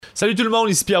Salut tout le monde,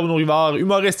 ici Pierre-Bruno Rivard,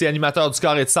 humoriste et animateur du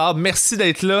Carré de Sable. Merci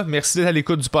d'être là, merci d'être à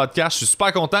l'écoute du podcast, je suis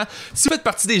super content. Si vous faites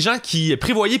partie des gens qui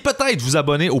prévoyaient peut-être vous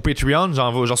abonner au Patreon,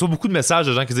 j'en reçois beaucoup de messages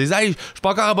de gens qui disent « Hey, je suis pas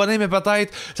encore abonné, mais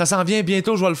peut-être, ça s'en vient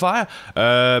bientôt, je vais le faire. »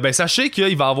 Sachez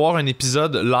qu'il va y avoir un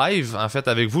épisode live, en fait,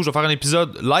 avec vous. Je vais faire un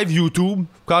épisode live YouTube,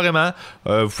 carrément.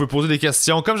 Vous pouvez poser des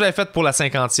questions, comme j'avais fait pour la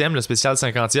 50e, le spécial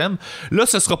 50e. Là,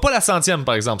 ce sera pas la 100e,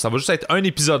 par exemple. Ça va juste être un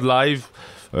épisode live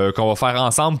qu'on va faire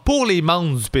ensemble pour les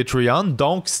membres du Patreon.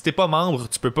 Donc, si t'es pas membre,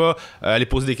 tu peux pas aller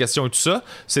poser des questions et tout ça.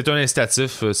 C'est un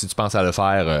incitatif, si tu penses à le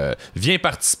faire. Viens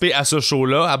participer à ce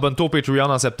show-là. Abonne-toi au Patreon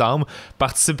en septembre.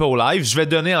 Participe au live. Je vais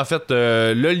donner, en fait,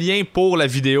 le lien pour la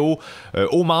vidéo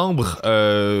aux membres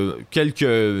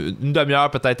une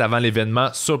demi-heure peut-être avant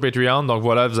l'événement sur Patreon. Donc,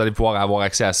 voilà, vous allez pouvoir avoir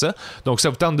accès à ça. Donc, ça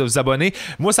vous tente de vous abonner.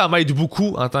 Moi, ça m'aide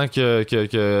beaucoup en tant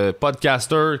que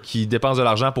podcaster qui dépense de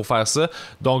l'argent pour faire ça.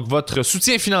 Donc, votre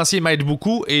soutien financier m'aide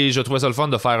beaucoup et je trouvais ça le fun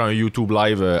de faire un YouTube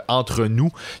live entre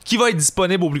nous qui va être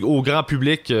disponible au grand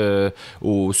public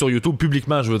sur YouTube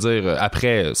publiquement, je veux dire,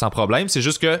 après, sans problème. C'est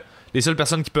juste que les seules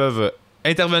personnes qui peuvent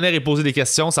intervenir et poser des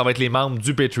questions, ça va être les membres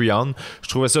du Patreon. Je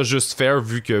trouvais ça juste fair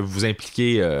vu que vous vous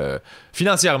impliquez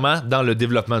financièrement dans le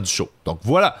développement du show. Donc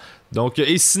voilà. Donc,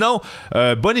 et sinon,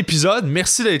 bon épisode,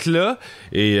 merci d'être là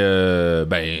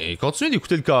et continuez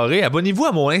d'écouter le Carré, abonnez-vous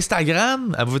à mon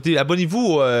Instagram,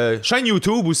 abonnez-vous à chaîne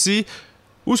YouTube aussi,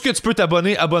 où est-ce que tu peux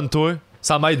t'abonner, abonne-toi,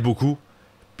 ça m'aide beaucoup.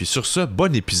 Puis sur ce,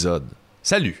 bon épisode,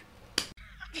 salut!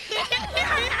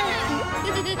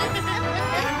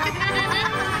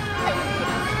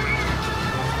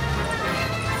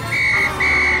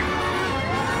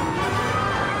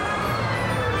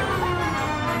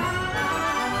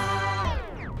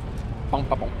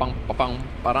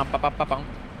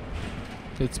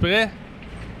 Es-tu prêt?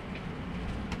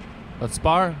 As-tu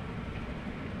peur?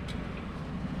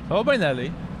 Ça va bien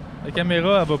aller. La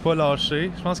caméra, elle va pas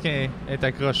lâcher. Je pense qu'elle est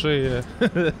accrochée. Ça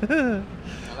a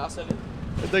l'air solide.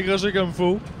 Elle est accrochée comme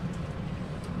faut.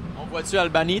 On voit-tu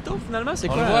Albanito finalement? C'est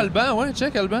On quoi? le voit Alban, ouais,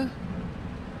 check Alban.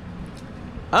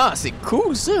 Ah, c'est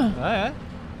cool ça! Ouais, hein?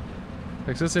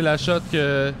 Fait que ça, c'est la shot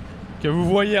que vous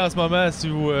voyez en ce moment si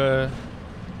vous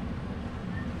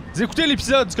écoutez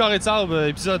l'épisode du Carré de Sable,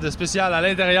 épisode spécial à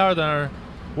l'intérieur d'un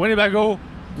Winnebago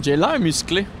J'ai l'air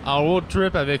musclé. en road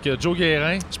trip avec Joe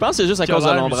Guérin. Je pense que c'est juste à cause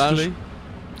de l'ombrage.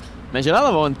 Mais j'ai l'air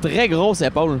d'avoir une très grosse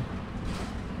épaule.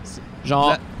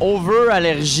 Genre over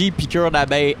allergie piqûre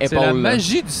d'abeille épaule. C'est la là.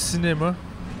 magie du cinéma.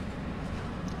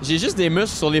 J'ai juste des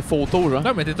muscles sur les photos, genre.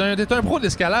 Non, mais t'es un pro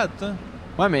d'escalade, toi.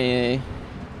 Ouais, mais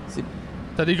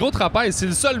T'as des gros trapèzes. C'est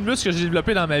le seul muscle que j'ai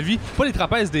développé dans ma vie. Pas les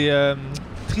trapèzes, des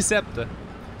triceps.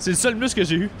 C'est le seul muscle que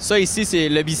j'ai eu. ça ici, c'est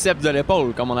le biceps de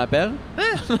l'épaule, comme on appelle.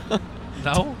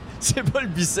 Non. C'est pas le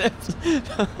biceps.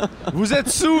 Vous êtes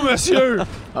sous, monsieur!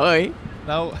 Ah oui.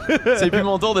 Non. C'est plus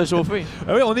mon tour de chauffer.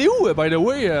 Ah oui, on est où, by the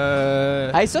way?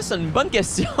 Hey, ça, c'est une bonne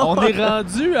question. On est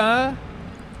rendu à...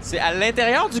 C'est à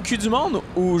l'intérieur du cul du monde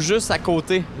ou juste à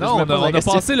côté? Non, Je me pose on la a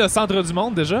question. passé le centre du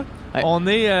monde déjà. Ouais. On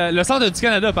est... le centre du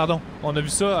Canada, pardon. On a vu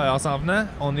ça en s'en venant.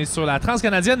 On est sur la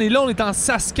Transcanadienne et là, on est en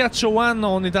Saskatchewan.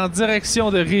 On est en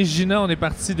direction de Regina. On est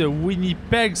parti de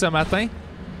Winnipeg ce matin.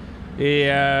 Et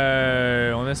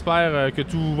on espère que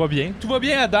tout va bien. Tout va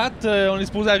bien à date. On est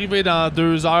supposé arriver dans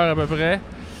 2 heures à peu près.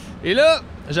 Et là,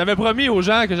 j'avais promis aux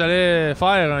gens que j'allais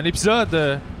faire un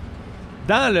épisode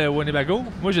dans le Winnebago.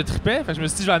 Moi, je tripais. Fait que je me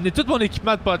suis dit, je vais amener tout mon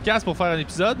équipement de podcast pour faire un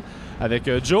épisode avec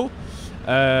Joe.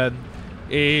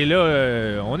 Et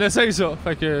là, on essaye ça.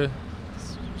 Fait que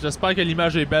j'espère que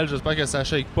l'image est belle. J'espère que ça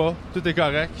shake pas. Tout est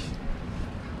correct.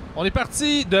 On est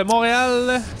parti de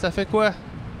Montréal. Ça fait quoi?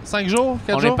 5 jours?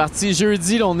 4 jours? On est parti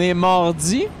jeudi, là, on est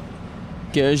mardi.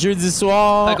 Que jeudi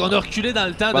soir. Fait qu'on a reculé dans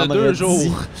le temps de vendredi. 2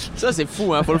 jours. Ça, c'est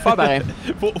fou, hein. Faut le faire pareil.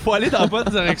 faut aller dans la bonne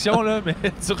direction, là, mais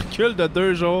tu recules de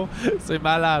 2 jours. C'est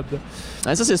malade.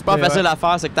 Hein, ça, c'est super Mais facile ouais. à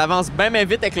faire. C'est que t'avances bien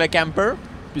vite avec le camper.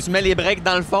 Puis tu mets les breaks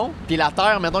dans le fond. Puis la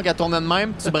terre, mettons qu'elle tourne de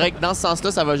même. Tu breaks dans ce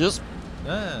sens-là, ça va juste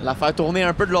la faire tourner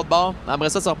un peu de l'autre bord. Après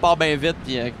ça, ça repart bien vite.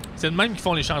 Puis C'est de même qu'ils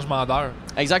font les changements d'heure.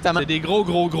 exactement. C'est des gros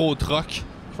trucks qui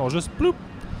font juste ploup.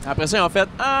 Après ça, ils ont fait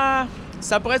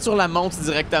ça pourrait être sur la montre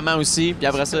directement aussi. Puis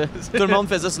après ça, tout le monde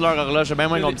faisait sur leur horloge. C'est bien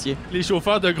moins compliqué. Les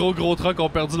chauffeurs de gros trucks ont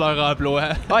perdu leur emploi.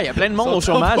 Ah, il y a plein de monde au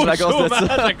chômage à cause de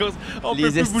ça. On Les peut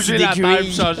plus estis bouger la d'aiguilles.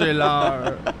 tête pour changer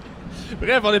l'heure.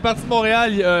 Bref, on est parti de Montréal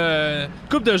il y a une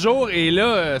couple de jours et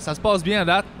là, ça se passe bien à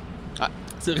date. Ah.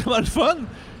 C'est vraiment le fun.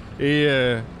 Et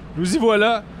nous y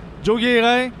voilà. Joe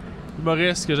Guérin,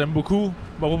 humoriste que j'aime beaucoup,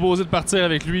 m'a proposé de partir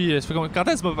avec lui. Ça fait quand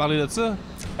est-ce que tu m'as parlé de ça?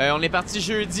 On est parti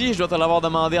jeudi, je dois te l'avoir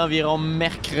demandé environ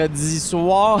mercredi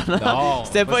soir. Non,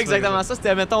 C'était pas ça, exactement ça,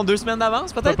 c'était mettons 2 semaines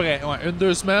d'avance À peu peut-être? près, ouais,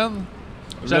 1-2 semaines.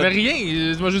 J'avais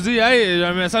rien. Moi, je dis, hey, j'ai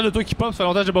un message de toi qui pop, ça fait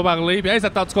longtemps que j'ai pas parlé. Puis, hey, ça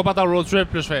te tente-tu qu'on parte en road trip?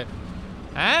 Puis là, je fais,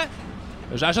 hein?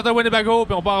 J'achète un Winnebago,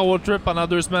 puis on part en road trip pendant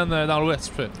 2 semaines dans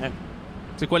l'Ouest. Je fais,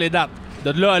 c'est quoi les dates?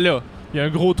 De là à là. Il y a un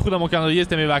gros trou dans mon calendrier,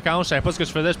 c'était mes vacances. Je savais pas ce que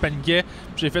je faisais, je paniquais.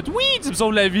 Puis j'ai fait, oui, tu me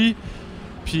sauves la vie.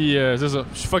 Puis c'est ça.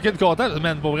 Je suis fucking content.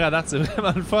 Man, pour vrai, à date, c'est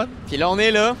vraiment le fun. Puis là, on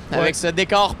est là, avec ce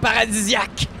décor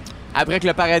paradisiaque. Après que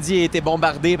le paradis ait été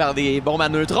bombardé par des bombes à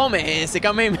neutrons, mais c'est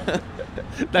quand même.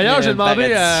 D'ailleurs, j'ai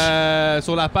demandé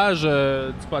sur la page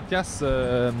du podcast,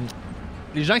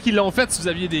 les gens qui l'ont fait, si vous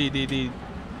aviez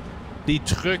des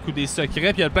trucs ou des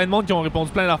secrets. Puis il y a plein de monde qui ont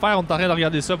répondu plein d'affaires. On est en train de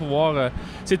regarder ça pour voir.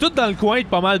 C'est tout dans le coin,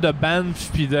 pas mal de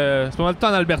Banff, puis c'est pas mal de temps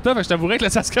en Alberta. Fait que je t'avouerais que la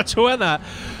Saskatchewan,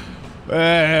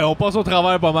 on passe au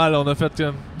travers pas mal. On a fait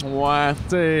comme.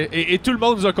 Ouais. Et tout le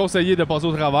monde nous a conseillé de passer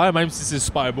au travers, même si c'est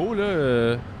super beau,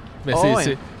 là. Mais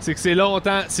c'est que c'est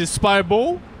longtemps. C'est super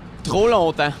beau. Trop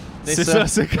longtemps. C'est ça,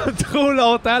 c'est comme trop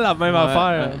longtemps la même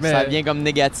affaire. Mais... Ça vient comme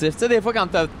négatif. Tu sais, des fois, quand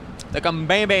t'as comme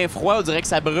ben froid, on dirait que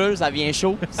ça brûle, ça vient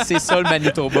chaud. C'est ça le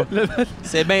Manitoba.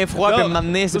 C'est bien froid, puis à un moment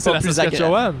donné, c'est pas plus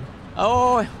agréable.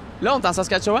 Oh, ouais. Là, on est en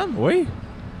Saskatchewan? Oui.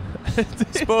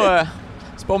 C'est pas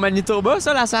au Manitoba,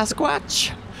 ça, la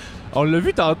Sasquatch? On l'a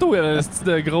vu tantôt, il y a une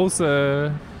petite grosse...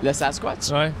 Le Sasquatch?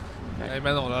 Ouais. Hey,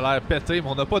 man, on a l'air pété, mais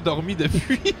on n'a pas dormi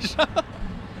depuis, genre.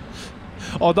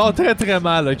 On dort très très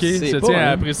mal, ok? Je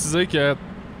tiens à préciser que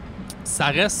ça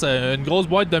reste une grosse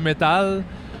boîte de métal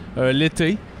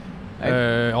l'été.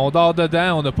 On dort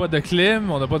dedans, on n'a pas de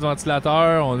clim, on n'a pas de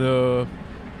ventilateur, on a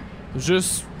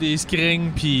juste des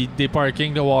screens puis des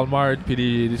parkings de Walmart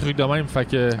puis des trucs de même. Fait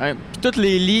que... Puis tous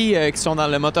les lits qui sont dans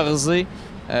le motorisé,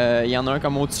 il y en a un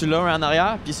comme au-dessus là, un en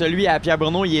arrière. Puis celui à Pierre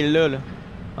Bruno, il est là.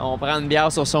 On prend une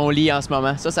bière sur son lit en ce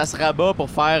moment. Ça se rabat pour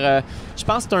faire... je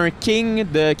pense que c'est un king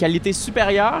de qualité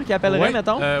supérieure qui appellerait,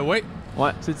 mettons. Oui.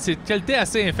 Ouais. C'est de qualité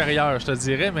assez inférieure, je te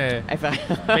dirais, mais...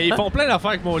 mais ils font plein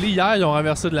d'affaires avec mon lit. Hier, ils ont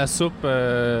renversé de la soupe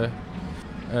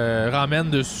ramen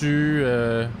dessus.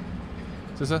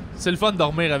 C'est ça. C'est le fun de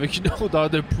dormir avec une odeur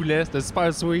de poulet. C'était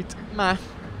super sweet.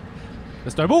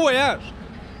 C'est un beau voyage.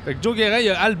 Fait que Joe Guérin, il y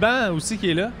a Alban aussi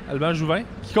qui est là. Alban Jouvin,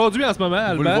 qui conduit en ce moment.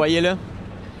 Alban. Vous le voyez là?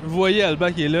 Vous voyez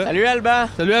Alban qui est là. Salut Alban!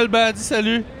 Salut Alban, dis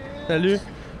salut! Salut!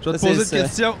 Je vais te poser une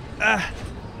question.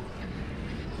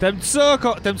 T'aimes-tu ça?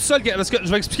 Parce que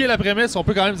je vais expliquer la prémisse, on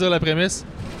peut quand même dire la prémisse.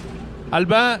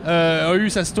 Alban a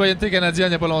eu sa citoyenneté canadienne il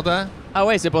n'y a pas longtemps. Ah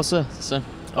ouais, c'est pas ça, c'est ça.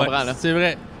 Je comprends là. C'est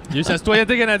vrai. Il a eu sa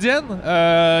citoyenneté canadienne.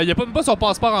 Il n'a pas même pas son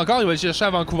passeport encore, il va le chercher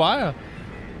à Vancouver.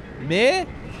 Mais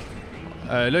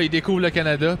là, il découvre le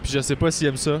Canada, puis je sais pas s'il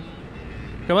aime ça.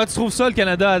 Comment tu trouves ça, le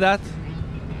Canada, à date?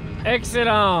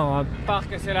 Excellent, à part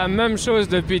que c'est la même chose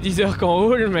depuis 10 heures qu'on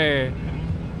roule, mais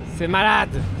c'est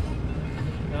malade.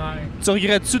 Ouais. Tu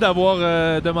regrettes-tu d'avoir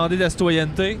demandé la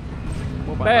citoyenneté?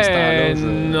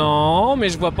 Non, mais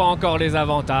je vois pas encore les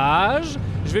avantages.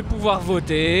 Je vais pouvoir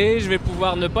voter, je vais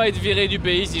pouvoir ne pas être viré du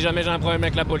pays si jamais j'ai un problème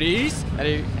avec la police.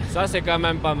 Allez. Ça, c'est quand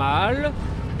même pas mal.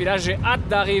 Puis là, j'ai hâte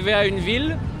d'arriver à une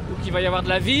ville où il va y avoir de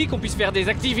la vie, qu'on puisse faire des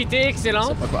activités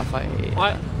excellentes. Je sais pas quoi faire.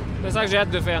 Ouais, c'est ça que j'ai hâte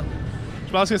de faire.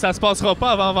 Je pense que ça se passera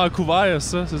pas avant Vancouver,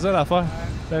 ça. C'est ça l'affaire.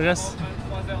 Le reste.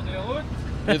 23 heures de route.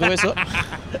 J'ai trouvé ça.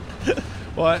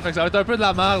 Ouais, fait que ça va être un peu de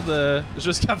la merde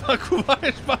jusqu'à Vancouver,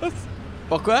 je pense.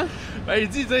 Pourquoi? Ben, il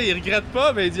dit, il regrette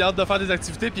pas, mais il dit hâte de faire des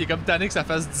activités, puis il est comme tanné que ça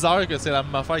fasse 10 heures que c'est la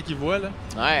même affaire qu'il voit, là.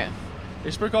 Ouais.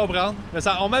 Et je peux comprendre. Mais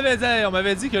ça, on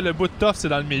m'avait dit que le bout de tough, c'est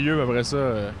dans le milieu, après ça,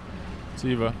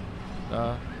 tu y vas.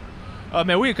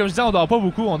 Mais oui, comme je disais, on dort pas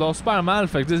beaucoup, on dort super mal.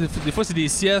 Fait que des fois, c'est des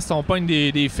siestes, on pogne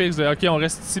des fixes de OK, on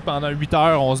reste ici pendant 8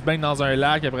 heures, on se baigne dans un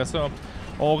lac, après ça,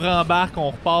 on rembarque,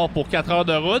 on repart pour 4 heures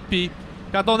de route, puis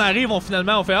quand on arrive, on fait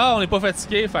on n'est pas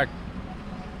fatigué, fait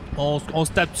on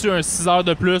se tape-tu un 6 heures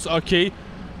de plus, OK.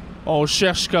 On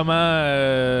cherche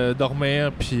comment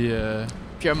dormir, puis...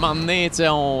 Puis un moment donné, tu sais,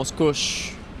 on se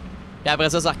couche. Puis après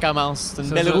ça recommence. C'est une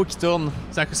belle roue qui tourne.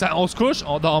 On se couche,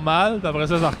 on dort mal, puis après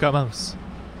ça recommence.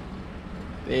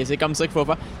 Et c'est comme ça qu'il faut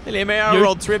faire. Les meilleurs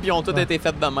road trips, ils ont tous été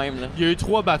faits de même. Là. Il y a eu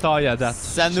 3 batailles à date.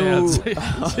 Ça nous... Il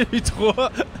y a eu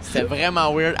 3. C'était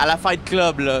vraiment weird. À la Fight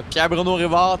Club, là, Pierre-Bruno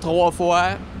Rivard, 3 fois,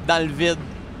 dans le vide.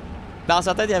 Dans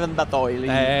sa tête, il y avait une bataille.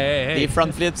 Des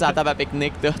front flips à la table à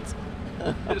pique-nique, tout.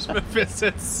 Je me fais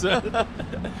ça tout seul.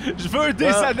 Je veux des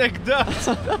anecdotes.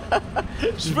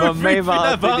 Je veux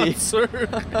m'inventer des...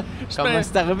 Comment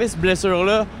c'est arrivé, cette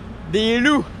blessure-là? Des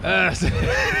loups!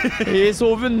 Il a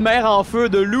sauvé une mère en feu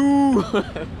de loups!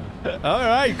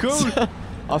 Alright, cool!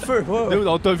 En feu, ouais.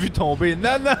 On t'a vu tomber.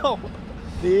 Non!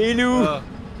 Des loups!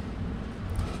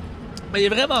 Mais il est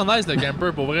vraiment nice, le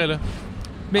camper, pour vrai, là.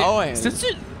 Mais ouais.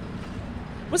 c'est-tu...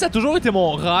 Moi, ça a toujours été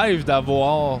mon rêve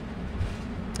d'avoir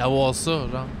Avoir ça,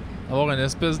 genre. Avoir une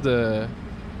espèce de...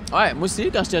 Ouais, moi aussi,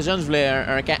 quand j'étais jeune, je voulais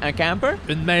un camper.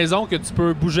 Une maison que tu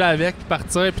peux bouger avec,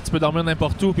 partir, puis tu peux dormir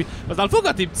n'importe où. Puis... Parce que dans le fond,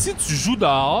 quand t'es petit, tu joues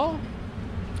dehors.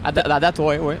 À date,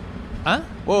 ouais. Hein?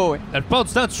 Ouais. La plupart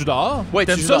du temps, tu joues dehors. Ouais,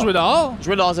 T'aimes tu joues ça dehors. jouer dehors?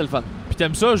 Jouer dehors, c'est le fun. Puis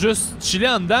t'aimes ça juste chiller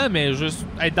en dedans, mais juste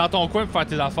être dans ton coin pour faire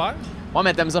tes affaires. Ouais,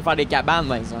 mais t'aimes ça faire des cabanes,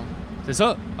 par exemple. C'est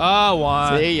ça? Ah Tu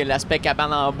ouais. sais, il y a l'aspect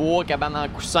cabane en bois, cabane en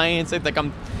coussin, tu sais, t'as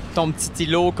comme ton petit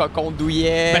îlot, cocon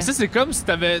douillet. Ben ça, c'est comme si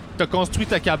t'as construit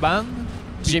ta cabane.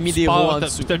 J'ai mis tu des pars, roues en t'as-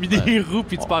 dessous. T'as mis des roues,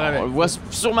 puis tu pars avec. On le voit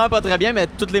sûrement pas très bien, mais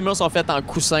toutes les murs sont faites en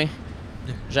coussin.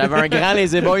 J'avais un grand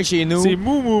lazy boy chez nous. C'est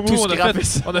mou. Tout On scrappé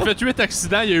ça. a fait 8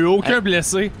 accidents, il n'y a eu aucun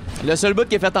blessé. Le seul bout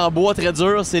qui est fait en bois très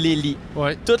dur, c'est les lits.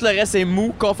 Ouais. Tout le reste est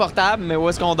mou, confortable, mais où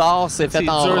est-ce qu'on dort, c'est fait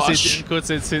en dur, roche. écoute,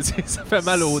 ça fait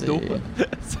mal au C'est- dos.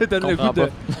 Ça donne le goût Comprends de.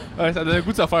 Ouais, ça donne le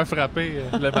goût de se faire frapper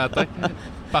le matin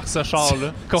par ce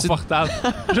char-là. Confortable.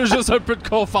 Juste un peu de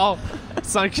confort.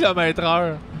 100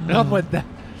 km/h. Rentre-moi dedans.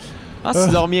 Ah,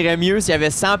 tu dormirais mieux s'il y avait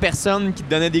 100 personnes qui te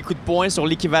donnaient des coups de poing sur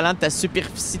l'équivalent de ta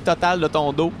superficie totale de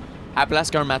ton dos, à la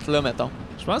place qu'un matelas, mettons.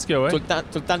 Je pense que ouais. Tout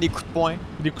le temps des coups de poing.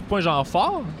 Des coups de poing genre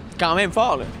forts. Quand même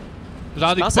fort, là. Genre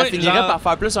Je des pense coups que de ça poing. finirait par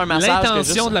faire plus un massage que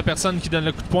L'intention juste... de la personne qui donne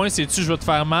le coup de poing, c'est-tu je vais te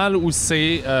faire mal ou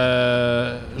c'est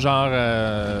genre.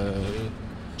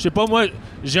 Je sais pas, moi,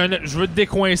 je veux te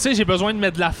décoincer, j'ai besoin de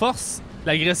mettre de la force.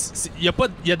 Il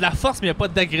y a de la force, mais il n'y a pas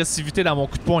d'agressivité dans mon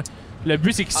coup de poing. Le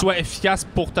but, c'est qu'il soit efficace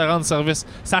pour te rendre service.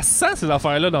 Ça se sent, ces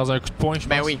affaires-là, dans un coup de poing, je pense.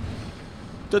 Ben oui.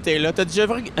 Tout est là. T'as déjà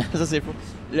vu... Ça, c'est fou.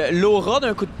 L'aura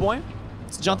d'un coup de poing,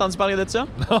 tu as déjà entendu parler de ça?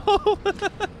 Non.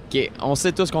 OK. On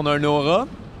sait tous qu'on a un aura.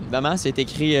 Évidemment, c'est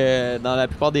écrit dans la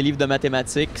plupart des livres de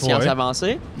mathématiques, sciences Ouais.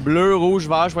 avancées. Bleu, rouge,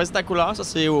 vert. Choisis ta couleur. Ça,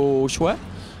 c'est au choix.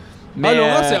 Mais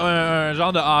l'aura, c'est un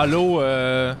genre de halo.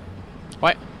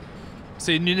 Ouais.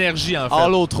 C'est une énergie, en fait.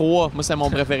 Halo 3. Moi, c'est mon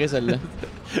préféré, celle-là.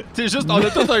 T'es juste, on a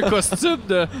tout un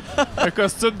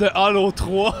costume de Halo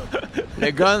 3. Le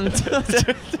gun.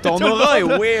 Ton aura est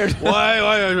weird.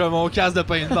 Ouais, j'ai mon casque de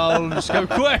paintball. Je suis comme,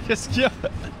 quoi? Qu'est-ce qu'il y a?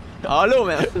 Halo,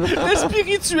 man. La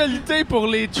spiritualité pour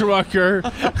les truckers.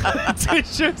 C'est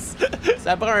juste...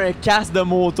 Ça prend un casque de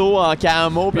moto en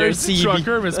camo puis un Je dis CB.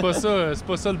 trucker, mais c'est pas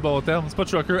ça le bon terme. C'est pas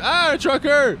trucker. Ah, un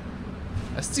trucker!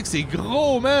 Asti que c'est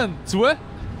gros, man! Tu vois?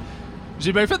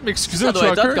 J'ai bien fait de m'excuser Ça au doit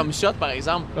être hot trucker. comme shot, par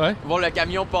exemple. Ouais. Voir le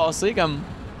camion passer comme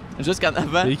jusqu'en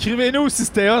avant. Écrivez-nous si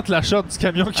c'était hot la shot du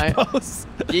camion qui Ouais. passe.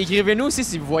 Puis écrivez-nous aussi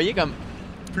si vous voyez comme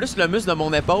plus le muscle de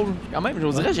mon épaule. Quand même, je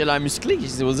vous dirais, j'ai l'air musclé.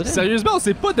 Je vous dirais. Sérieusement, on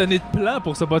s'est pas donné de plan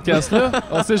pour ce podcast-là.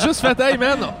 On s'est juste fait, hey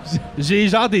man, j'ai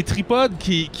genre des tripodes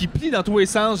qui plient dans tous les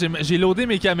sens. J'ai loadé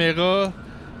mes caméras.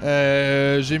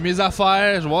 J'ai mes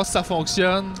affaires. Je vais voir si ça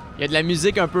fonctionne. Il y a de la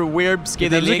musique un peu weird, Il y a de la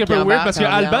psychédélique. musique un peu qui weird embarque parce que en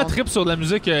Alban viande. tripe sur de la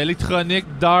musique électronique,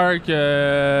 dark,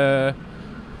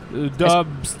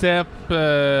 dubstep.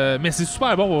 Mais c'est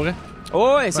super bon pour vrai.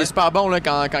 Oh, ouais, c'est Ouais. super bon là,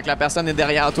 quand la personne est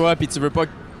derrière toi puis tu veux pas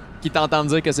qu'il t'entende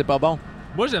dire que c'est pas bon.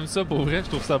 Moi, j'aime ça pour vrai. Je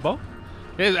trouve ça bon.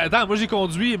 Et, attends, moi j'ai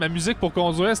conduit. Ma musique pour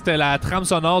conduire, c'était la trame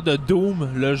sonore de Doom,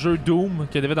 le jeu Doom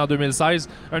qui était fait en 2016.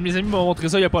 Un de mes amis m'a montré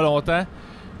ça il y a pas longtemps.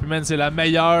 Puis man, c'est la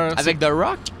meilleure. Avec The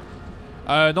Rock?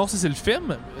 Non, ça c'est le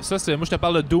film. Ça, c'est moi je te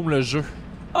parle de Doom le jeu.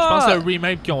 Je Ah, pense que c'est le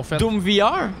remake qu'ils ont fait. Doom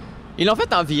VR? Ils l'ont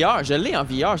fait en VR, je l'ai en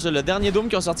VR. Ça. Le dernier Doom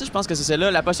qu'ils ont sorti, je pense que c'est celle-là.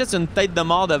 La pochette, c'est une tête de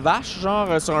mort de vache,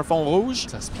 genre sur un fond rouge.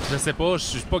 Je sais pas, je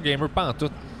suis pas gamer pas en tout.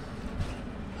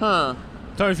 Huh.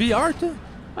 T'as un VR, toi?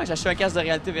 Ouais, j'ai acheté un casque de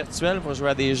réalité virtuelle pour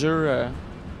jouer à des jeux.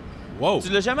 Wow. Tu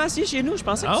l'as jamais essayé chez nous? Je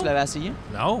pensais que Non. tu l'avais essayé.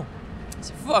 Non.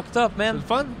 C'est fucked up, C'est man. le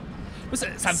fun. Moi,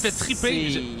 ça me fait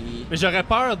triper. C'est- Mais j'aurais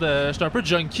peur de. J'étais un peu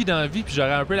junkie dans la vie, puis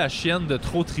j'aurais un peu la chienne de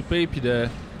trop triper, puis de.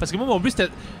 Parce que moi, mon but, c'était.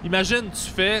 Imagine,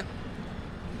 tu fais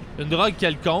une drogue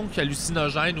quelconque,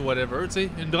 hallucinogène ou whatever, tu sais.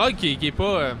 Une drogue qui est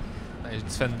pas. Ben,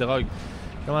 tu fais une drogue.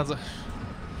 Comment dire?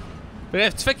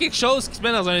 Bref, tu fais quelque chose qui te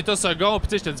met dans un état second, puis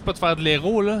tu sais, je te dis pas de faire de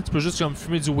l'héros, là. Tu peux juste comme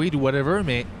fumer du weed ou whatever,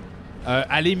 mais.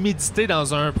 Aller méditer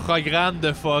dans un programme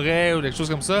de forêt ou quelque chose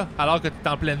comme ça, alors que tu es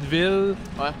en pleine ville.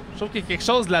 Ouais. Je trouve qu'il y a quelque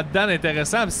chose là-dedans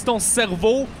d'intéressant. Si ton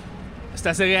cerveau, c'est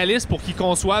assez réaliste pour qu'il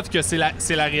conçoive que c'est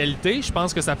la réalité, je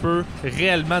pense que ça peut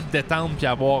réellement te détendre puis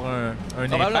avoir un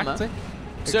Probablement. impact. Tu sais.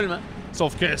 Absolument.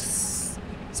 Sauf que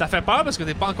ça fait peur parce que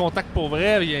t'es pas en contact pour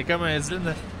vrai. Il y a comme un zine.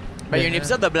 Ben, il y a un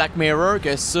épisode de Black Mirror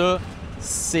que ça,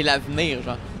 c'est l'avenir,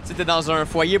 genre. Tu sais, t'es dans un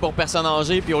foyer pour personnes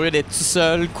âgées, puis au lieu d'être tout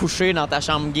seul, couché dans ta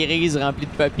chambre grise remplie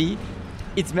de papy,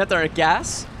 ils te mettent un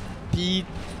casque, puis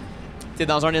t'es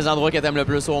dans un des endroits que t'aimes le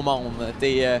plus au monde.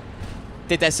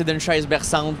 T'es assis d'une chaise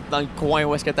berçante dans le coin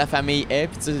où est-ce que ta famille est,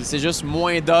 puis c'est juste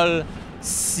moins dole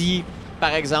si,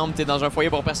 par exemple, t'es dans un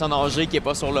foyer pour personnes âgées qui est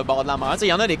pas sur le bord de la mer. Tu sais, il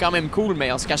y en a des quand même cool,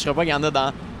 mais on se cachera pas qu'il y en a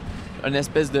dans une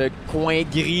espèce de coin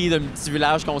gris d'un petit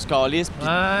village qu'on se calisse. Puis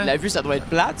la vue, ça doit être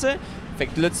plate, tu sais. Fait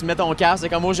que là, tu mets ton casque, c'est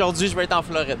comme aujourd'hui, je vais être en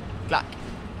Floride. Clac.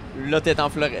 Là, t'es en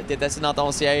Floride, t'es assis dans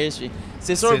ton siège. Puis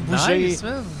c'est sûr, bouger. Nice,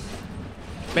 man.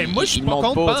 Ben, moi, je suis pas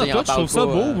contre pas, je trouve ça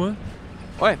beau, moi.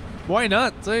 Ouais. Why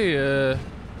not, tu sais.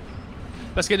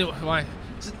 Parce que, ouais.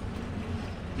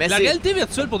 Mais la réalité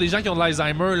virtuelle pour des gens qui ont de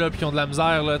l'Alzheimer là, puis qui ont de la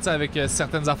misère là, avec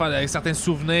certaines affaires, avec certains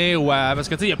souvenirs, parce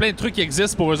que il y a plein de trucs qui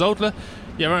existent pour eux autres. Là.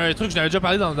 Il y avait un truc, je n'avais déjà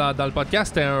parlé dans le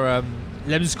podcast, c'était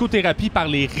la musicothérapie par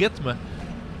les rythmes.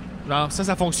 Genre,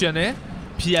 ça fonctionnait.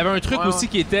 Puis il y avait un truc aussi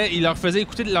qui était, il leur faisait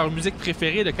écouter leur musique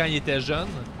préférée de quand ils étaient jeunes,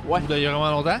 ou d'il y a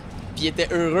vraiment longtemps. Puis ils étaient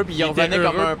heureux, puis ils revenaient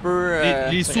comme un peu.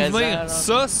 Les souvenirs,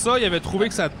 ça, il avait trouvé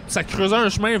que ça creusait un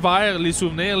chemin vers les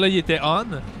souvenirs. Là, il était on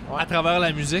à travers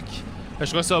la musique. Je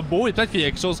trouvais ça beau et peut-être qu'il y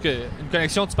a quelque chose une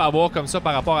connexion que tu peux avoir comme ça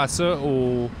par rapport à ça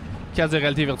au casque de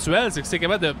réalité virtuelle, c'est que c'est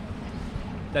capable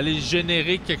d'aller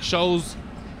générer quelque chose.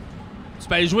 Tu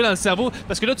peux aller jouer dans le cerveau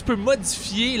parce que là tu peux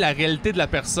modifier la réalité de la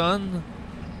personne,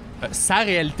 sa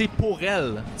réalité pour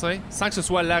elle, t'sais, sans que ce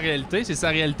soit la réalité, c'est sa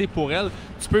réalité pour elle.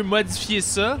 Tu peux modifier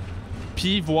ça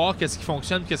puis voir qu'est-ce qui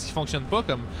fonctionne, qu'est-ce qui fonctionne pas.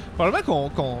 Comme probablement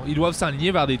ils doivent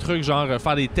s'enligner vers des trucs genre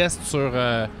faire des tests sur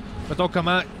mettons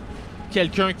comment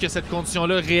quelqu'un qui a cette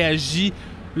condition-là réagit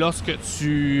lorsque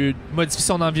tu modifies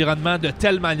son environnement de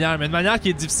telle manière, mais une manière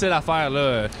qui est difficile à faire,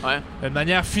 là. Une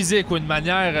manière physique ou une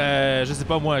manière, je sais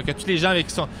pas moi, que tous les gens avec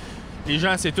qui sont... Les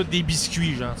gens, c'est tous des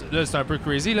biscuits, genre. Là, c'est un peu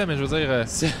crazy, là, mais je veux dire...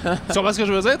 tu comprends ce que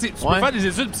je veux dire? Tu peux faire des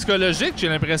études psychologiques, j'ai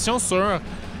l'impression,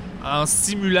 en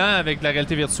simulant avec de la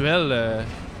réalité virtuelle...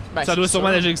 ça doit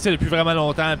sûrement déjà exister depuis vraiment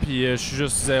longtemps, puis je suis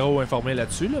juste zéro informé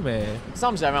là-dessus, là, mais... Il me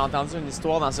semble que j'avais entendu une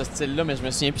histoire dans ce style-là, mais je me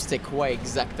souviens plus c'était quoi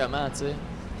exactement, tu sais.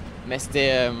 Mais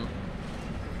c'était...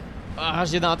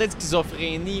 j'ai dans la tête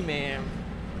schizophrénie, mais...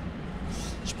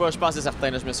 Je suis pas assez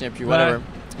certain, là, je me souviens plus, whatever.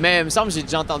 Mais il me semble que j'ai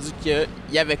déjà entendu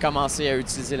qu'il avait commencé à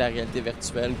utiliser la réalité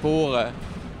virtuelle pour...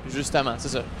 justement, c'est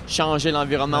ça. Changer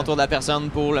l'environnement autour de la personne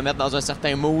pour le mettre dans un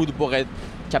certain mood, pour être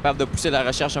capable de pousser la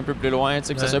recherche un peu plus loin, tu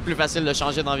sais, que ça soit plus facile de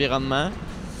changer d'environnement.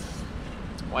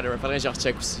 Whatever, faudrait que je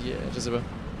recheck aussi, je sais pas.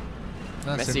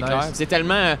 Mais c'est clair. C'est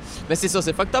tellement... Mais c'est ça,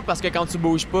 c'est fucked up parce que quand tu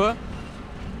bouges pas,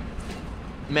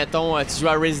 mettons, tu joues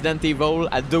à Resident Evil,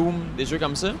 à Doom, des jeux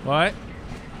comme ça. Ouais.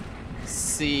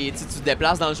 Tu te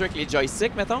déplaces dans le jeu avec les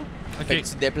joysticks, mettons. Fait que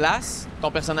tu te déplaces, ton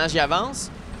personnage y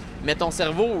avance, mais ton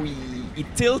cerveau, il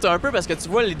tilt un peu parce que tu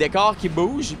vois les décors qui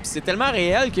bougent, puis c'est tellement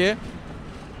réel que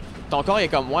ton corps est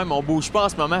comme « Ouais, mais on bouge pas en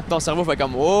ce moment. » Puis ton cerveau fait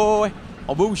comme « Oh, ouais,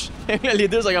 on bouge. » Les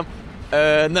deux sont comme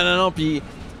 « Non. » Puis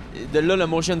de là, le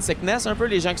motion sickness, un peu,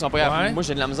 les gens qui sont prêts à... Moi,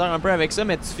 j'ai de la misère un peu avec ça,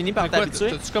 mais tu finis par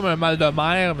t'habituer. T'as-tu comme un mal de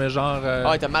mer, mais genre...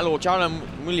 t'as mal au cœur, là.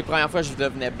 Moi, les premières fois, je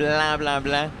devenais blanc.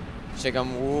 J'étais comme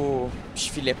 « Oh! » Puis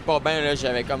je filais pas bien, là.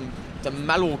 J'avais comme... T'as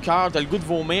mal au cœur, t'as le goût de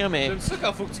vomir, mais... J'aime ça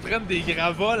quand faut que tu prennes des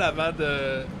gravoles avant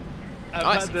de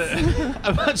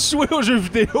jouer aux jeux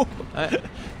vidéo.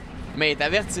 Mais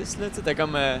t'avertissent, là, tu sais, t'as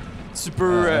comme... tu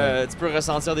peux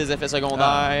ressentir des effets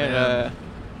secondaires.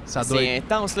 C'est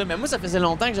intense, là. Mais moi, ça faisait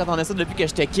longtemps que j'attendais ça depuis que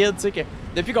j'étais kid, tu sais,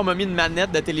 depuis qu'on m'a mis une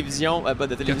manette de télévision, pas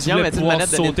de télévision, mais une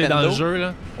manette de sauter Nintendo. Dans le jeu,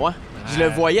 là. Ouais. Je le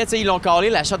voyais, tu sais, ils l'ont calé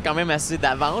la shot quand même assez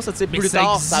d'avance, tu sais, plus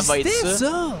tard, ça va être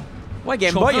ça. Ouais,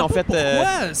 Game Boy, ils ont fait...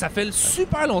 Pourquoi? Ça fait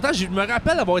super longtemps. Je me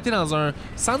rappelle avoir été dans un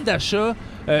centre d'achat.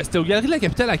 C'était aux Galeries de la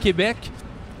Capitale à Québec.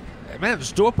 Man,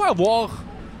 je dois pas avoir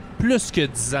plus que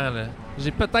 10 ans, là.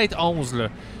 J'ai peut-être 11, là.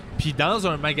 Puis dans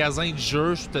un magasin de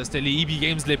jeux, c'était les EB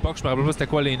Games de l'époque, je me rappelle pas c'était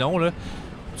quoi les noms, là.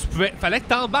 Fallait que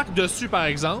t'embarques dessus, par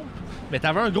exemple, mais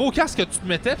t'avais un gros casque que tu te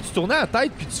mettais, puis tu tournais la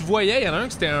tête, puis tu voyais, il y en a un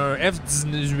que c'était un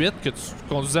F-18, que tu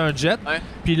conduisais un jet,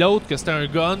 puis l'autre que c'était un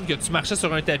gun, que tu marchais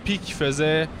sur un tapis qui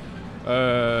faisait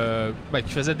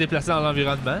déplacer dans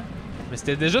l'environnement. Mais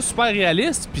c'était déjà super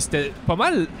réaliste, puis c'était pas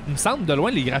mal, il me semble, de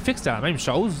loin, les graphiques, c'était la même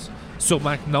chose.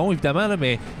 Sûrement que non, évidemment, là,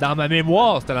 mais dans ma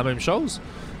mémoire, c'était la même chose.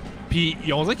 Puis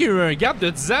on dirait qu'il y a eu un gap de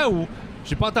 10 ans où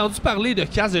j'ai pas entendu parler de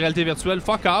casque de réalité virtuelle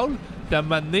fuck all. Puis à un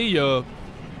moment donné, il y a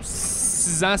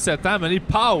 6 ans, 7 ans, à un moment donné,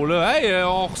 pow, là, hey,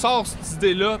 on ressort cette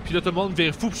idée-là. Puis là, tout le monde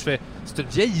vire fou. Puis je fais, c'est une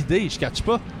vieille idée, je catch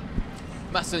pas.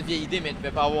 Ben, c'est une vieille idée, mais tu peux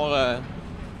pas avoir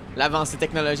l'avancée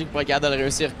technologique pour regarder le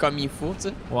réussir comme il faut, tu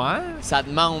sais. Ouais. Ça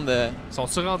demande...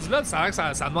 Sont-ils rendus là? C'est vrai que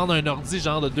ça demande un ordi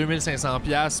genre de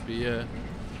 2500$, puis...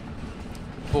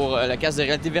 Pour le casque de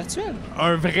réalité virtuelle.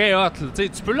 Un vrai hot. Tu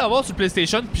peux l'avoir sur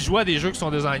PlayStation puis jouer à des jeux qui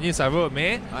sont désignés, ça va.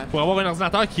 Mais pour avoir un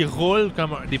ordinateur qui roule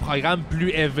comme des programmes plus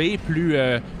élevés,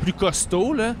 plus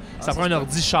costauds, là, ça prend un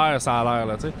ordi cher, ça a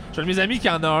l'air. J'ai un de mes amis qui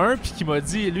en a un puis qui m'a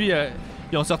dit, lui,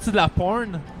 ils ont sorti de la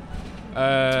porn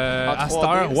à cette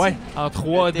heure, en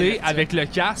 3D avec le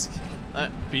casque. Ouais.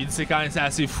 Puis il dit c'est quand même c'est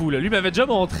assez fou. Là. Lui m'avait déjà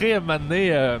montré à un moment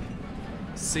donné,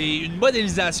 c'est une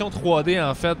modélisation 3D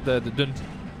en fait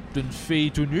d'une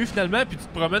fille tout nue finalement, puis tu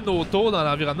te promènes autour dans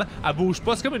l'environnement. Elle bouge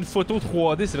pas, c'est comme une photo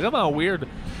 3D, c'est vraiment weird.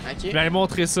 Ok. Il m'avait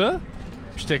montré ça,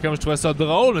 puis j'étais comme, je trouvais ça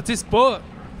drôle. Tu sais, c'est pas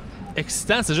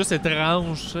excitant, c'est juste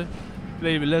étrange, tu sais.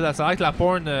 Puis là, ça a l'air que la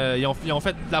porn, ils ont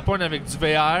fait de la porn avec du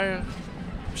VR.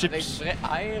 Je sais Avec plus. du vrai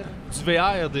air. Du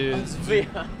VR, Du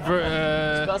VR.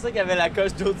 Je pensais qu'il y avait la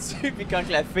coche d'eau dessus, puis quand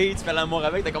que la fille, tu fais l'amour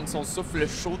avec, t'as comme son souffle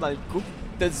chaud dans le cou.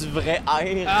 T'as du vrai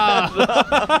air. Ah!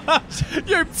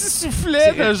 Il y a un petit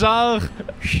soufflet de genre.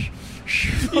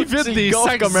 Il vide Tu des gonfles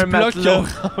sacs comme un Ziploc qui ont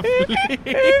matelas. rempli.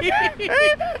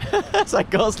 Ça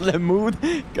casse le mood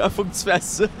quand faut que tu fasses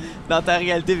ça dans ta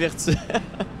réalité virtuelle.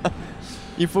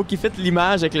 Il faut qu'il fitte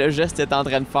l'image avec le geste que t'es en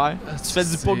train de faire. Tu fais du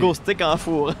C'est- pogo stick en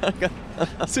four.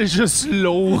 C'est juste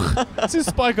lourd. C'est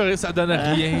super correct, ça donne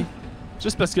rien.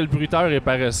 Juste parce que le bruiteur est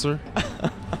paresseux.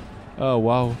 Oh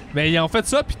wow. Mais ils ont fait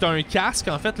ça, puis t'as un casque.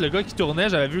 En fait, le gars qui tournait,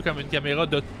 j'avais vu comme une caméra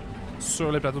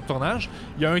sur le plateau de tournage.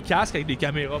 Il y a un casque avec des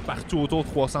caméras partout autour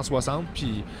 360,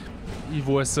 puis il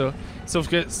voit ça. Sauf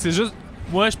que c'est juste...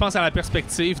 Moi, je pense à la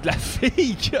perspective de la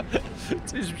fille. Tu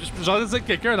sais, j'en ai dit ça avec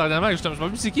quelqu'un dernièrement, je me rappelle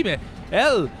plus c'est qui, mais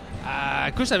elle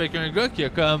couche avec un gars qui a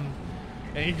comme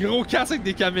un gros casque avec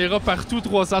des caméras partout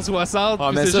 360. Ah,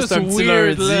 puis mais ça, juste c'est un petit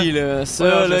weird, lundi, là. là. Ça,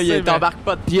 Ouais, je là, sais, mais- t'embarques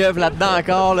pas de pieuvre là-dedans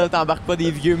encore, là. T'embarques pas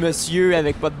des vieux monsieur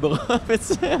avec pas de bras.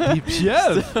 Des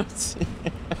pieuvres?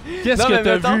 Qu'est-ce Non, que mais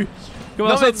t'as mettons- vu?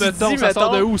 Comment Non, ça, mais tu mettons? dis, Ça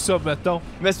sort de mettons- où, ça, mettons?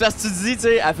 Mais c'est parce que tu te dis, tu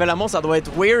sais, elle fait l'amour, ça doit être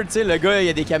weird, tu sais. Le gars, il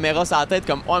a des caméras sur la tête,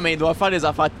 comme, ouais, mais il doit faire des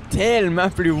affaires tellement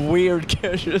plus weird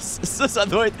que juste ça. Ça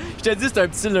doit être. Je te dis, c'est un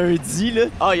petit lundi, là.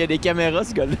 Ah, il y a des caméras,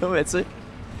 ce gars-là, mais tu sais.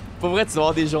 Pour vrai, tu dois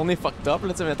avoir des journées fucked up,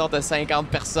 là. Tu sais, mettons, t'as 50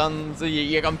 personnes, tu sais, il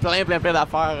y a comme plein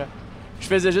d'affaires. Je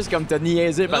faisais juste comme t'as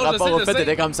niaisé par Non, je rapport sais, au je fait, sais.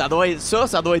 t'étais comme, ça doit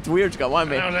être weird. Je suis comme, ouais,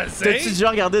 mais. Non, je le sais. T'as-tu déjà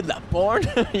regardé de la porn?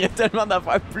 Il y a tellement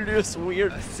d'affaires plus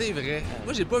weird. C'est vrai.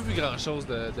 Moi, j'ai pas vu grand-chose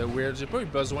de weird. J'ai pas eu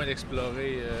besoin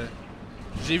d'explorer.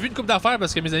 J'ai vu une couple d'affaires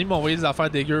parce que mes amis m'ont envoyé des affaires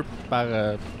dégueu par...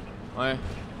 Ouais.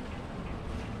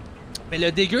 Mais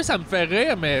le dégueu, ça me fait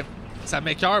rire, mais ça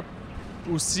m'écoeure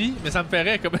aussi. Mais ça me fait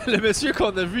rire, comme le monsieur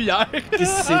qu'on a vu hier. Qui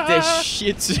s'était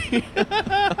chié dessus.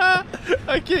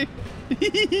 OK. Je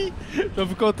vais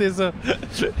vous conter ça.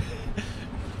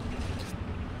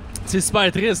 C'est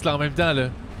super triste, là, en même temps, là.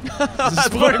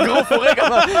 C'est pas un gros fourré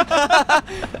comme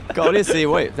Calé, c'est.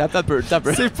 Ouais, attends un peu.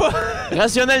 C'est pas...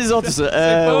 Rationalisons tout ça.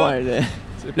 pas- Ouais,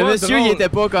 c'est le pas monsieur, drôle. il était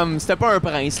pas comme. C'était pas un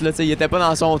prince, là, tu sais. Il était pas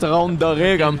dans son trône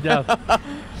doré, comme. Regarde.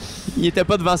 Il était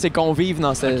pas devant ses convives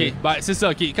dans ce. OK, ben c'est ça,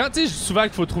 OK. Quand tu sais souvent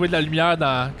qu'il faut trouver de la lumière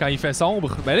quand il fait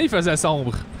sombre, ben là il faisait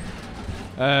sombre.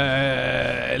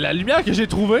 La lumière que j'ai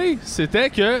trouvée, c'était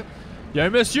que il y a un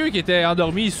monsieur qui était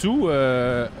endormi sous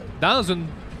dans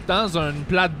une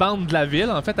plate-bande de la ville,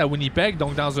 en fait à Winnipeg,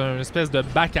 donc dans une espèce de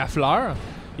bac à fleurs.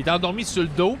 Il était endormi sur le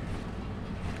dos,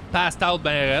 passed out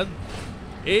ben raide.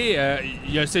 Et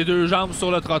il a ses deux jambes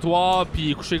sur le trottoir, puis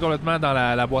il est couché complètement dans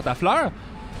la boîte à fleurs.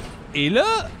 Et là,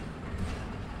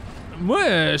 moi,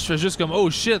 je fais juste comme oh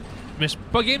shit, mais je suis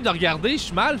pas game de regarder, je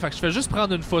suis mal, fait que je fais juste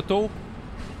prendre une photo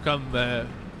comme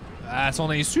à son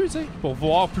insu, tu sais, pour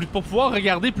pouvoir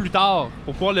regarder plus tard,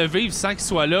 pour pouvoir le vivre sans qu'il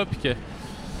soit là, puis que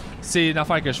c'est une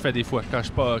affaire que je fais des fois quand je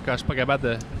suis pas capable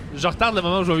de. Je retarde le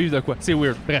moment où je vais vivre de quoi, c'est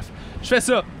weird. Bref, je fais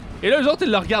ça. Et là, les autres, ils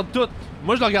le regardent tout.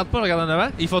 Moi, je le regarde pas, je le regarde en avant.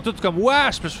 Ils font tout comme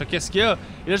wesh, puis je fais qu'est-ce qu'il y a.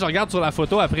 Et là, je regarde sur la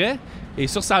photo après, et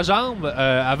sur sa jambe,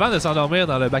 avant de s'endormir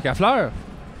dans le bac à fleurs.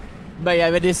 Ben, il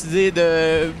avait décidé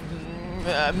de.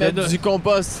 Mettre du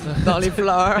compost dans les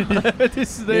fleurs. Il avait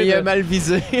décidé. Et il a de- mal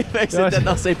visé. Fait que c'était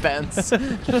dans ses pants.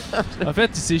 En fait,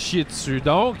 il s'est chié dessus.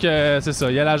 Donc, c'est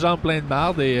ça. Il a la jambe pleine de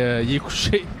marde et il est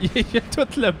couché. Il a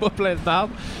tout le bas plein de marde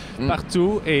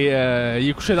partout. Et il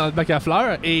est couché dans le bac à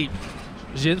fleurs. Et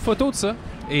j'ai une photo de ça.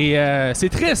 Et c'est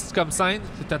triste comme scène.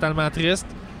 C'est totalement triste.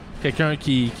 Quelqu'un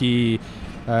qui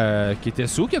était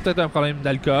sous, qui a peut-être un problème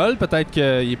d'alcool. Peut-être qu'il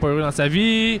est pas heureux dans sa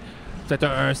vie. C'est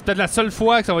peut-être la seule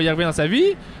fois que ça va y arriver dans sa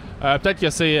vie. Peut-être que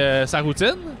c'est sa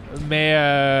routine. Mais.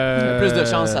 Il y a plus de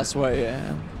chances que ça soit.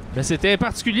 Mais c'était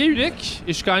particulier, unique,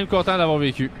 et je suis quand même content d'avoir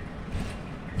vécu.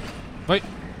 Oui.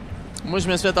 Moi, je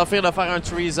me suis fait offrir de faire un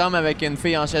threesome avec une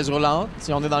fille en chaise roulante.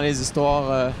 Si on est dans les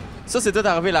histoires. Ça, c'est tout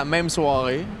arrivé la même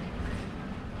soirée.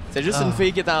 C'est juste Ah. une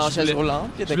fille qui était en Je chaise voulais- roulante.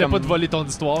 Qui Je était voulais comme... pas te voler ton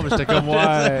histoire, mais j'étais comme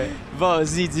ouais.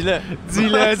 Vas-y, dis-le.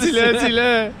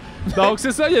 Dis-le. Donc,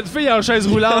 c'est ça, il y a une fille en chaise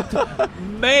roulante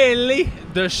mêlée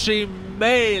de chez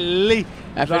mêlée.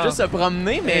 Elle fait Genre. juste se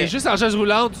promener, Mais mais juste en chaise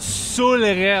roulante, sous le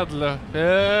raid, là. Puis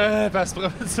elle se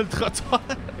promène sur le trottoir.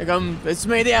 comme, peux-tu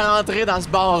m'aider à rentrer dans ce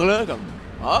bar-là? Comme,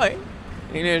 ah ouais.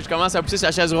 Et là, je commence à pousser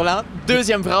sa chaise roulante.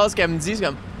 Deuxième phrase qu'elle me dit, c'est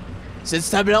comme c'est-tu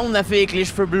ta blonde, la fille avec les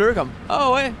cheveux bleus? Comme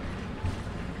ah ouais.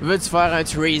 Veux-tu faire un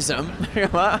threesome?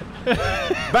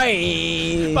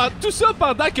 Ben. Tout ça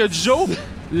pendant que Joe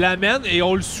l'amène et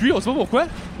on le suit, on sait pas pourquoi.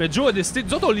 Mais Joe a décidé,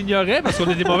 nous autres on l'ignorait parce qu'on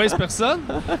est des mauvaises personnes.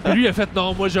 Et lui il a fait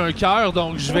non, moi j'ai un cœur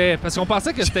donc je vais. Parce qu'on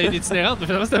pensait que c'était une itinérante, mais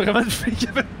finalement c'était vraiment une fille qui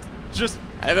avait juste.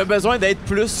 Elle avait besoin d'être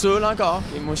plus saoule encore.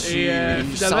 Et moi je suis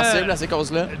sensible à ces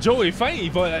causes-là. Joe est fin, il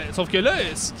va. Sauf que là,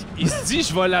 il se dit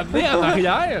je vais l'amener en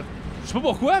arrière. Je sais pas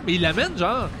pourquoi, mais il l'amène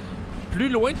genre plus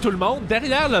loin de tout le monde,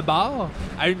 derrière le bar,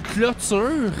 à une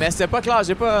clôture. Mais c'était pas clair,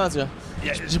 j'ai pas.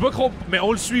 J'ai pas compris, mais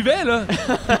on le suivait là.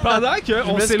 Puis pendant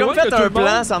qu'on s'éloigne de tout un le monde.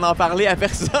 plan sans en parler à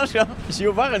personne. J'ai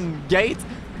ouvert une gate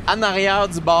en arrière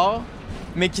du bar,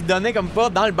 mais qui donnait comme pas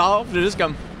dans le bar. J'ai juste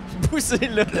comme poussé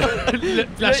là.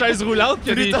 La chaise roulante qui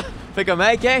a des... Fait comme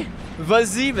hey, OK,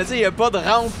 vas-y, mais tu sais, il y a pas de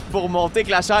rampe pour monter que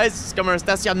la chaise, c'est comme un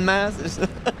stationnement.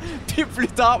 Puis plus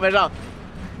tard, mais genre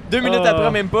 2 minutes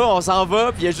après même pas, on s'en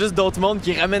va, puis il y a juste d'autres mondes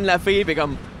qui ramènent la fille, puis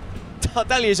comme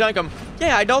t'entends les gens comme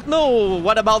yeah, I don't know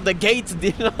what about the gate.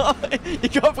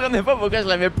 Ils comprenaient pas pourquoi je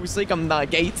l'avais poussé comme dans le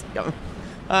gate. Comme,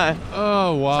 ouais.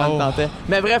 Oh wow. Ça me tentait.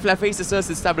 Mais bref, la fille c'est ça,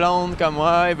 c'est ta blonde comme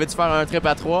ouais, veux-tu faire un trip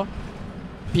à 3?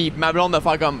 Puis ma blonde va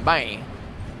faire comme ben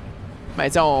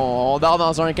tu sais on dort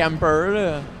dans un camper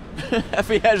là. La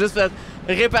fille a juste fait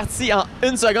réparti en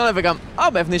 1 seconde, elle fait comme ah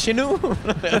ben venez chez nous.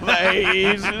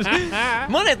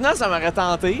 Moi honnêtement ça m'aurait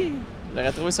tenté.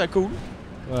 J'aurais trouvé ça cool.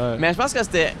 Ouais. Mais je pense que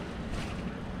c'était.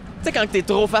 Tu sais, quand t'es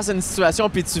trop face à une situation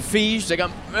puis tu figes, c'est comme.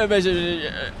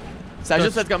 Ça a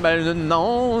juste fait comme. Ben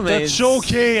non, mais. T'as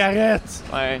choqué, arrête!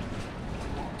 Ouais.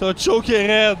 T'as choqué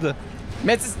raide!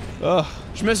 Mais tu Oh.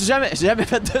 j'ai jamais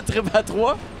fait de trip à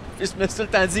 3. Puis je me suis tout le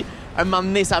temps dit, un moment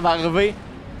donné, ça va arriver.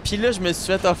 Puis là, je me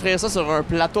suis fait offrir ça sur un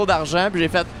plateau d'argent. Puis j'ai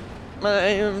fait.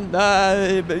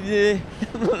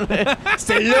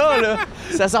 C'était là!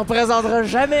 Ça s'en représentera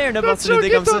jamais une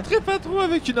opportunité comme ça. T'as choqué ton trip à 3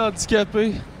 avec une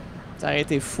handicapée. Ça aurait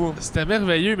été fou. C'était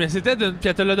merveilleux, mais c'était d'une. Puis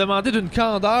elle te l'a demandé d'une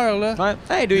candeur, là. Ouais.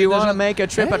 Hey, do you want to make a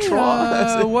trip à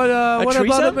 3? What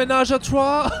about a ménage à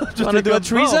 3? Tu wanna do a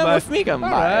threesome with me? Comme,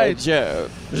 alright.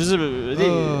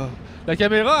 La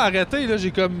caméra a arrêté, là,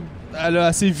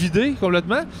 elle s'est vidée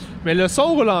complètement, mais le son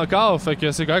roule encore, fait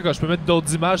que c'est correct quand je peux mettre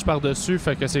d'autres images par-dessus,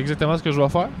 fait que c'est exactement ce que je vais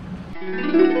faire.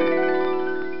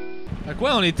 À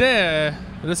quoi on était...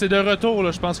 là, c'est de retour,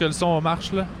 là, je pense que le son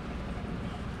marche, là.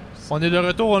 On est de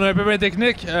retour, on a un peu bien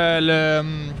technique.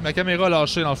 Ma caméra a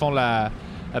lâché, dans le fond, la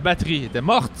batterie était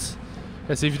morte.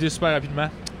 Elle s'est vidée super rapidement.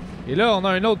 Et là, on a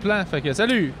un autre plan, fait que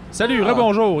salut,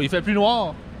 rebonjour, il fait plus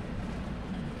noir.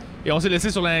 Et on s'est laissé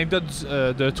sur l'anecdote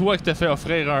de toi qui t'a fait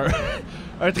offrir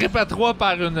un trip à 3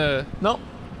 par une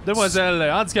demoiselle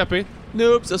handicapée.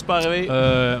 Nope, ça c'est pas arrivé.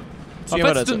 En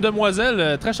fait, c'est une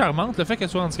demoiselle très charmante. Le fait qu'elle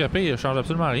soit handicapée change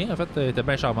absolument rien. En fait, elle était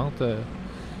bien charmante.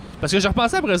 Parce que j'ai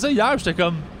repensé après ça hier, j'étais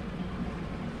comme...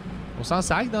 On s'en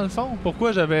sac dans le fond.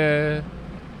 Pourquoi j'avais...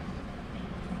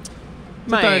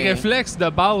 C'est un réflexe de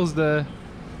base de...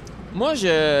 Moi,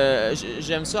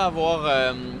 j'aime ça avoir...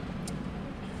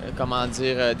 comment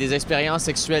dire, des expériences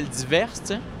sexuelles diverses,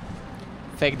 tu sais.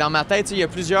 Fait que dans ma tête, il y a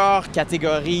plusieurs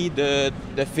catégories de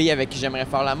filles avec qui j'aimerais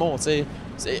faire l'amour, tu sais.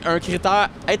 C'est un critère...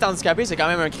 Être handicapé, c'est quand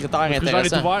même un critère intéressant. Le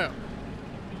frigidaire est ouvert.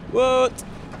 What?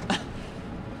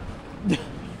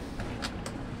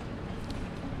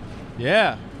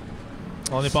 Yeah!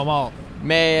 On n'est pas mort.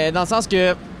 Mais dans le sens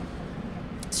que...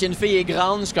 Si une fille est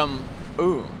grande, je suis comme...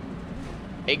 Oh!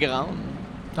 Elle est grande.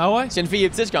 Ah ouais? Si une fille est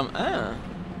petite, je suis comme...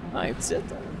 Ah! Elle est petite.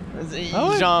 Ah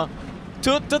ouais? Genre...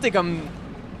 Tout est comme...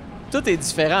 Tout est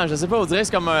différent. Je sais pas, on dirait que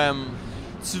c'est comme...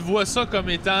 Tu vois ça comme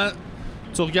étant...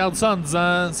 Tu regardes ça en te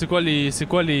disant... C'est quoi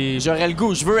les... J'aurais le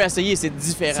goût. Je veux essayer. C'est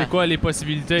différent. C'est quoi les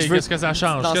possibilités? Qu'est-ce que ça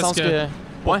change? Dans le sens que...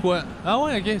 Pourquoi? Ouais. Ah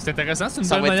ouais, OK. C'est intéressant. C'est une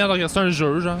Ça belle va manière de regarder ça, un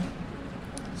jeu, genre.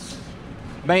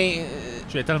 Ben...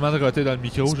 Je viens tellement de roter dans le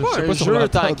micro. C'est Je pas sais un pas si on jeu l'a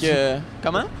tant entendu. que...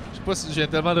 Comment? Je sais pas si j'ai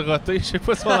tellement de roter. Je sais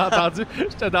pas si on l'a entendu.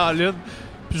 J'étais dans l'une.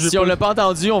 Si on l'a pas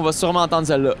entendu, on va sûrement entendre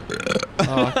celle-là.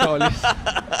 Ah, câlisse.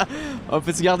 On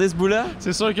peut-tu garder ce bout-là?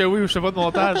 C'est sûr que oui, je fais pas de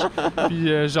montage. Puis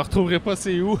je retrouverai pas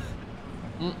c'est où.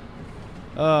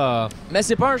 Ah. Mais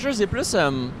c'est pas un jeu, c'est plus...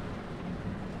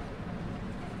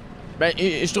 Ben,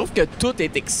 je trouve que tout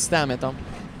est excitant, mettons.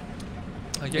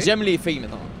 OK. J'aime les filles,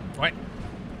 mettons. Ouais.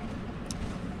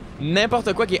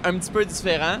 N'importe quoi qui est un petit peu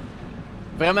différent,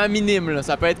 vraiment minime, là.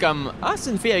 Ça peut être comme... Ah, c'est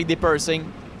une fille avec des piercings.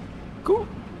 Cool.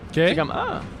 C'est OK. comme...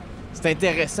 Ah, c'est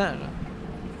intéressant, là.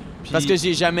 Puis- Parce que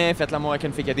j'ai jamais fait l'amour avec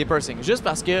une fille qui a des piercings. Juste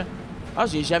parce que... Ah,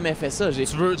 j'ai jamais fait ça. J'ai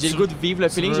le goût de vivre le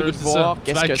feeling, j'ai le goût de voir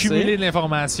qu'est-ce que Tu veux accumuler c'est. de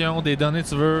l'information, des données,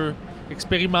 tu veux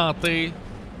expérimenter.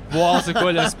 voir c'est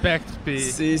quoi le spectre. Puis...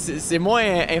 C'est moins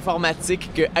informatique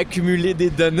que accumuler des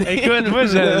données. Écoute, moi,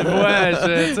 tu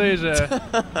sais,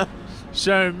 je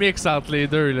suis un mix entre les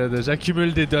deux. Là.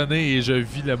 J'accumule des données et je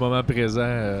vis le moment présent.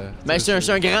 Ben, je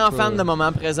suis un grand fan de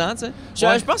moment présent, tu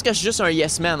sais. Je pense que je suis juste un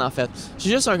yes man, en fait. Je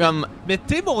suis juste un comme... Mais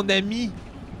t'es mon ami,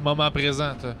 moment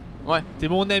présent, toi. Ouais. T'es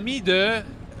mon ami de...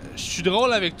 Je suis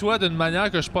drôle avec toi d'une manière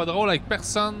que je suis pas drôle avec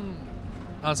personne.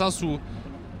 Dans le sens où...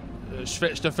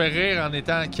 Je te fais rire en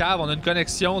étant cave. On a une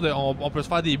connexion. On peut se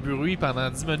faire des bruits pendant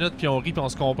 10 minutes puis on rit puis on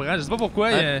se comprend. Je sais pas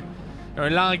pourquoi il y a un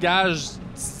langage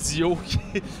d'idiot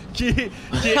qui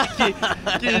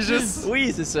est juste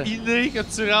oui, c'est ça. inné. Quand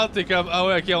tu rentres, t'es comme ah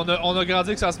ouais, ok, on a grandi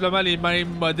avec sensiblement les mêmes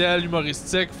modèles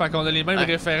humoristiques. Fait qu'on a les mêmes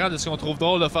référents de ce qu'on trouve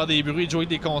drôle de faire des bruits, de jouer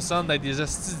des consonnes, d'être des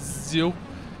hosties d'idiots.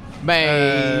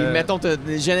 Ben, mettons, t'as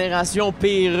des générations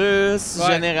Pérus,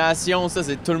 génération, ça,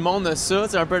 c'est tout le monde a ça,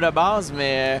 c'est un peu de base,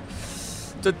 mais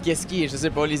tout qu'est-ce qui est, je sais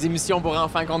pas, les émissions pour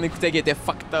enfants qu'on écoutait qui étaient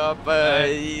fucked up,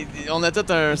 on a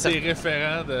tout un... Des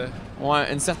référents de...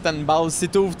 Ouais, une certaine base. Si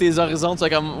t'ouvres tes horizons, tu es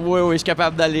comme, oui, je suis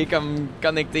capable d'aller comme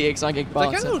connecter avec ça quelque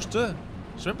part. T'as quel âge, toi?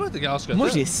 Je sais même pas t'es quel âge que moi,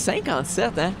 j'ai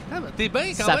 57, hein. Ah, ben, t'es bien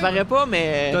quand ça même. Ça paraît pas,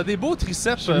 mais... T'as des beaux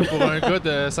triceps pour un gars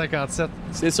de 57.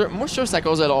 C'est sûr. Moi, je suis sûr que c'est à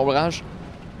cause de l'ombrage.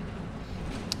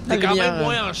 T'es quand même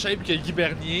moins en shape que Guy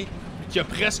Bernier, qui a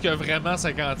presque vraiment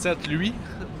 57, lui.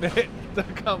 Mais t'as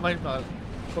quand même pas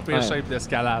pire shape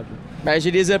d'escalade. Ben,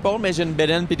 j'ai des épaules, mais j'ai une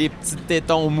bédaine pis des petits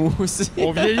tétons mous aussi.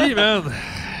 On vieillit, man!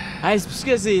 Hey, c'est plus ce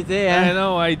que c'était, hein? Hey,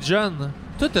 non, hey, John.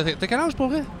 Toi, t'as quel âge pour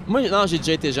vrai? Moi, non, j'ai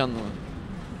déjà été jeune, moi.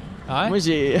 Ah ouais? Moi,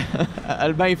 j'ai...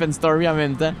 Albin, il fait une story en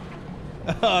même temps.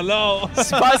 Oh non!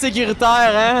 Super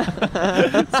sécuritaire, hein?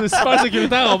 C'est super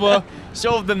sécuritaire, on va...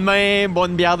 Chauffe d'une main, bois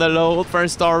une bière de l'autre, fait un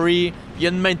story. Il y a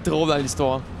une main de trop dans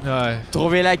l'histoire. Ouais.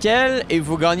 Trouvez laquelle et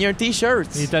vous gagnez un t-shirt.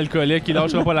 Il est alcoolique, il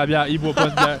lâchera pas la bière. Il boit pas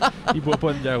de bière. Il boit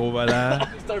pas de bière au volant.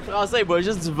 C'est un Français, il boit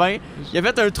juste du vin. Il a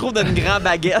fait un trou d'une grande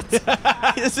baguette.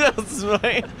 Il sert du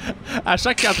vin. À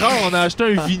chaque 4 heures, on a acheté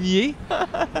un vignier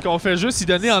qu'on fait juste y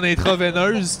donner en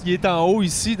intraveineuse. Il est en haut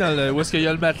ici, où est-ce qu'il y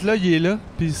a le matelas, il est là.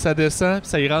 Puis ça descend, puis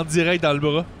ça y rentre direct dans le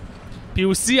bras. Puis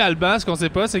aussi, Alban, ce qu'on sait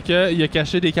pas, c'est qu'il a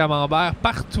caché des camemberts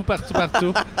partout.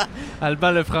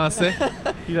 Alban, le français,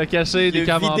 il a caché des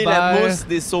camemberts. Il a vidé la mousse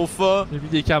des sofas. Il a mis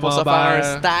des camemberts. Pour se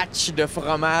faire un statch de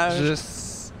fromage.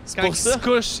 Quand il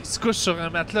se couche sur un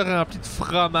matelas rempli de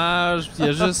fromage, puis il y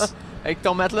a juste... Avec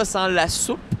ton matelas sans la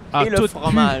soupe et tout le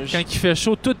fromage. Quand il fait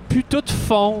chaud, tout pue, tout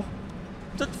fond.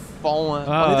 Tout fond, hein.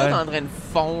 Ah, on est tous en train de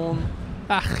fondre.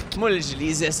 Arc. Moi, j'ai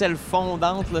les aisselles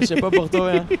fondantes, là. Je sais pas pour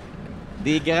toi, hein.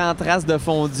 Des grandes traces de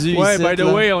fondu ouais, ici. by the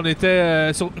way, on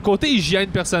était sur côté hygiène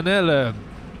personnelle.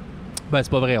 Ben, c'est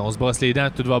pas vrai, on se brosse les dents,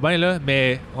 tout va bien, là.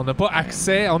 Mais on n'a pas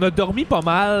accès. On a dormi pas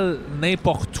mal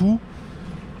n'importe où.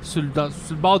 Sur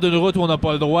le bord d'une route où on n'a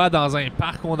pas le droit, dans un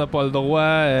parc où on n'a pas le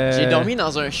droit. J'ai dormi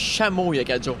dans un chameau il y a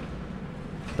 4 jours.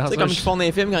 Tu sais, comme ils font dans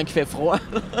les films quand il fait froid.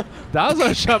 Dans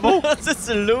un chameau? Tu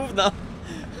sais, tu l'ouvres dans.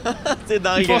 T'es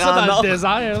dans Ils le font ça Grand dans Nord. le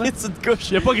désert, là. Et tu te couches.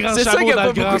 Il n'y a pas grand C'est sûr chameau qu'il n'y dans a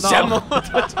le pas Grand beaucoup de Nord. chameaux.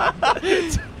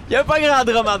 Il n'y a pas grand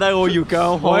dromadaire au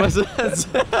Yukon. Ouais.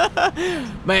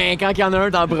 Ben, quand il y en a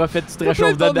un, t'en profites, tu te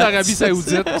réchauffes dedans. dedans. d'Arabie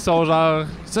Saoudite qui sont genre...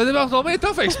 Ça démarre combien de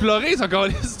temps à explorer, ça, encore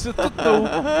c'est tout l'eau.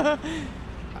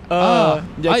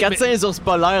 Il y a 400 ours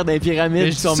polaires dans les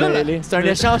pyramides qui sont mêlés. C'est un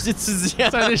échange d'étudiants.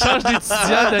 C'est un échange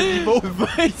d'étudiants d'animaux.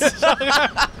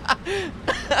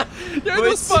 Il y a un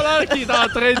ours polaire qui est en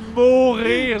train de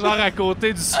mourir, genre à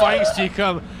côté du sphinx, qui est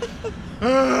comme...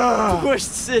 Pourquoi je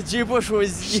sais, j'ai pas Je suis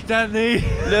choisi tanné.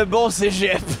 le bon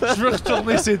cégep. Je veux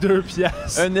retourner ces 2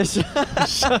 piastres. Un échange.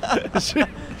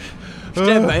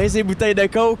 J'étais bien ces bouteilles de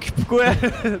coke. Pourquoi?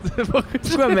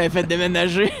 Pourquoi m'avez fait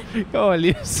déménager? Oh,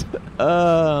 lisse.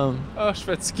 Ah, je suis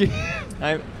fatigué.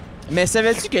 ouais. Mais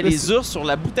savais-tu que les ours sur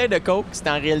la bouteille de coke, c'était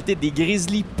en réalité des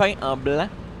grizzlies peints en blanc?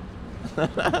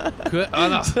 Quoi? Ah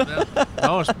non.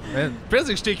 Non, le pire,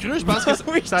 c'est que je t'ai cru. Je pense que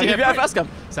oui, ça je t'ai aurait vu à pu- la face comme...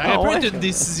 Ça aurait Ah pu ouais? être une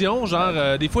décision,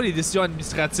 genre, des fois, les décisions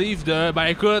administratives de, ben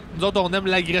écoute, nous autres, on aime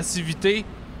l'agressivité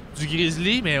du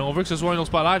grizzly, mais on veut que ce soit un ours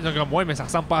polaire. Ils sont comme, ouais, mais ça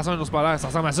ressemble pas à ça, un ours polaire, ça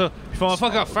ressemble à ça. Puis ils font,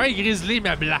 fuck off, fais un grizzly,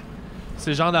 mais blanc.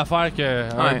 C'est le genre d'affaire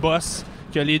qu'un boss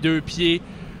qui a les 2 pieds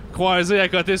croisés à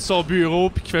côté de son bureau,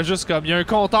 puis qui fait juste comme, il y a un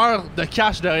compteur de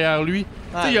cash derrière lui.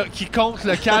 Ouais. Tu sais, qui compte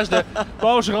le cash de,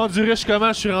 bon, je suis rendu riche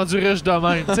comment, je suis rendu riche de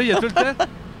même. Tu sais, il y a tout le temps,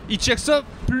 il check ça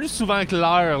plus souvent que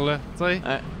l'heure, là, tu sais.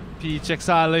 Ouais. Puis il check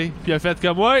ça aller. Puis il a fait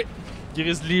comme, ouais,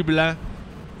 grizzly blanc.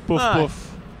 Pouf, Ah. pouf.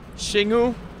 Chez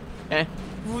nous, hein?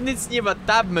 Vous venez de signer votre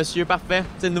table, monsieur, parfait.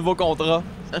 C'est le nouveau contrat.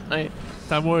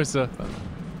 C'est à moi, ça.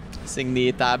 Signe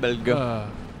des tables, le gars. Ah.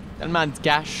 Tellement de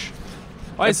cash.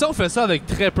 Ouais, ça, on fait ça avec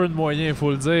très peu de moyens,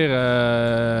 faut le dire.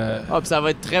 Ah, puis ça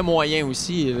va être très moyen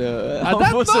aussi. Là. À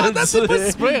date, On va se non, à le date, c'est pas dire.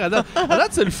 si pire. À date,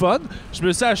 c'est le fun. Je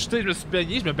me suis acheté, je me suis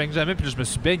baigné, je me baigne jamais, puis là, je me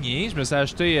suis baigné. Je me suis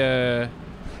acheté.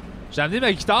 J'ai amené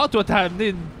ma guitare. Toi, t'as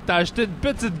acheté une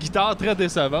petite guitare très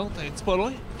décevante. Es-tu pas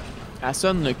loin? Elle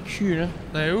sonne le cul, là.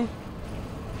 Elle est où?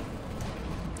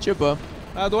 Je sais pas.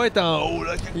 Elle doit être en haut,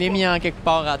 là. Je l'ai mis en quelque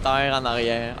part à terre, en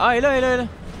arrière. Ah, elle est là.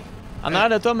 En arrière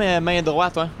de toi, mais main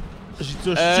droite, toi. J'y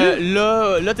touche.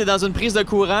 Là, t'es dans une prise de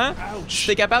courant. Si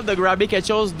t'es capable de grabber quelque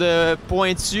chose de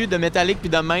pointu, de métallique puis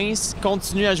de mince,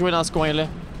 continue à jouer dans ce coin-là.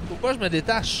 Pourquoi je me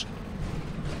détache?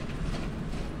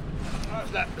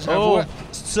 Je la Oh. vois.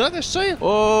 C'est ça que je tire?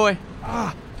 Oh, ouais.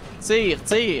 Ah! Tire.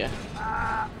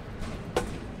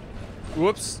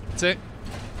 Oups, tiens.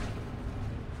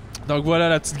 Donc voilà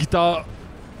la petite guitare.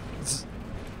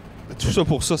 Tout ça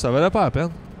pour ça, ça valait pas la peine.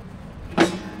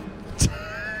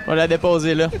 On l'a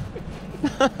déposé là.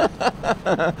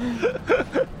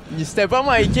 C'était pas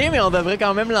miké, mais on devrait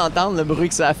quand même l'entendre, le bruit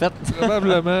que ça a fait.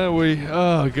 Probablement, oui.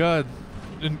 Oh, God.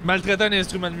 Maltraiter un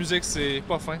instrument de musique, c'est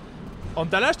pas fin. On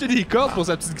est allé acheter des cordes pour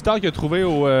sa petite guitare qu'il a trouvée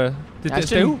au...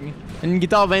 T'étais où? Une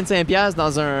guitare 25$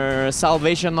 dans un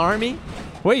Salvation Army.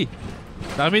 Oui.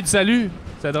 L'armée du salut.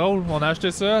 C'est drôle. On a acheté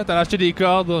ça. T'as acheté des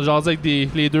cordes. Genre avec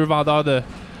les deux vendeurs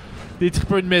des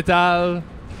tripeux de métal.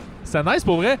 C'est nice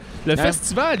pour vrai. Le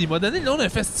festival, il m'a donné le nom d'un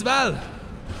festival.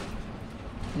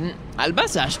 Alban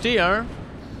s'est acheté un.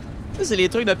 Ça, c'est les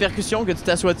trucs de percussion que tu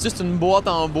t'assois dessus. C'est une boîte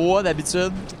en bois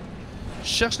d'habitude. Je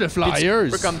cherche le Puis flyers.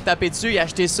 tu peux comme taper dessus et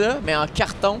acheter ça, mais en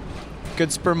carton que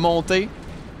tu peux monter.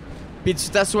 Puis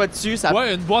tu t'assois dessus, ça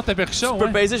Ouais, une boîte à percussion, tu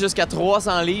peux peser jusqu'à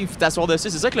 300 livres puis t'asseoir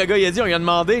dessus. C'est ça que le gars il a dit. On lui a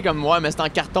demandé comme ouais, mais c'est en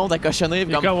carton ta cochonnerie.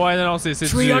 Puis Il est comme, ouais, non, c'est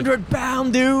 300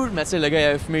 pounds, dude! Mais tu sais, le gars il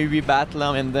avait fumé 8 battes là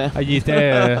en même temps. Ah, il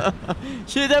était...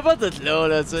 J'étais pas tout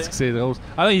là, tu sais. C'est drôle.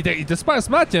 Ah non, il était super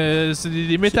smart. C'est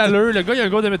des métalleux. Le gars, il y a un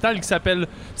gars de métal qui s'appelle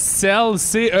Cell,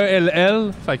 C-E-L-L.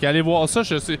 Fait qu'allez voir ça.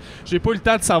 J'ai pas eu le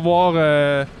temps de savoir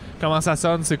comment ça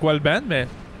sonne, c'est quoi le band, mais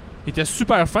il était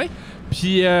super fin.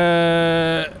 Puis,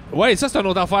 ouais, ça, c'est une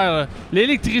autre affaire. Là.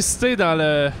 L'électricité dans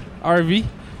le RV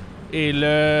et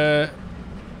le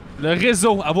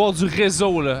réseau. Avoir du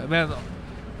réseau, là. Man,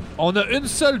 on a une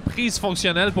seule prise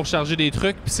fonctionnelle pour charger des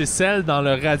trucs, puis c'est celle dans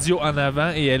le radio en avant,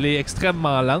 et elle est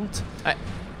extrêmement lente. Ouais.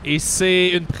 Et c'est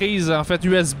une prise, en fait,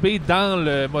 USB dans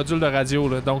le module de radio.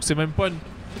 Là. Donc, c'est même pas une...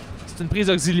 C'est une prise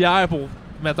auxiliaire pour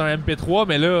mettre un MP3,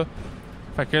 mais là...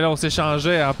 Fait que là, on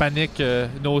s'échangeait en panique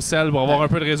nos selles pour avoir un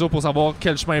peu de réseau pour savoir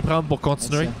quel chemin prendre pour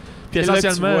continuer. Puis C'est là que tu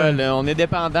essentiellement... vois, là, on est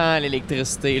dépendant à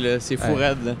l'électricité, là. C'est fou Ouais.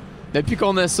 raide, là. Depuis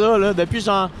qu'on a ça, là, depuis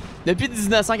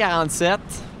 1947,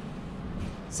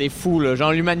 c'est fou, là.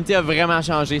 Genre, l'humanité a vraiment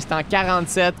changé. C'est en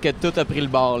 47 que tout a pris le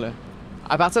bord, là.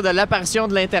 À partir de l'apparition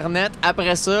de l'Internet,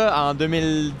 après ça, en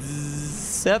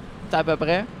 2017, à peu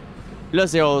près, là,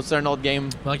 c'est un autre game.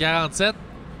 En 47,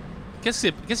 qu'est-ce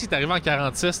qui est arrivé en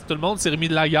 46? Tout le monde s'est remis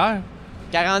de la guerre.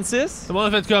 46? Tout le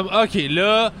monde a fait comme, OK,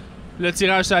 là, le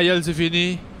tirage sur la gueule, c'est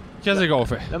fini. Qu'est-ce qu'on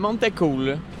fait? Le monde était cool,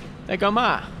 là. C'était comme,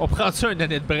 On prend-tu une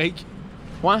année de break?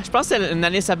 ouais, je pense que c'est une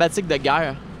année sabbatique de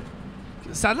guerre.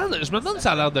 Ça a l'air je me demande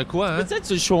ça a l'air de quoi, hein? Peux-tu être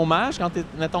sur le chômage quand t'es,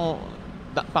 mettons,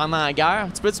 pendant la guerre?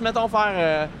 Tu peux-tu, mettons,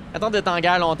 faire... mettons, t'es en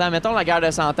guerre longtemps. Mettons la guerre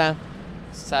de 100 ans.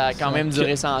 Ça a quand même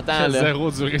duré 100 ans, là.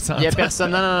 Zéro duré 100 ans. Il y a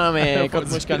personne... Non, mais écoute,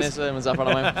 moi, je connais ça, mes affaires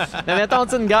de même. Mais mettons,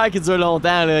 tu sais, une guerre qui dure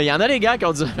longtemps, là. Il y en a des guerres qui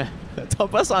ont duré... Mettons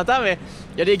pas 100 ans, mais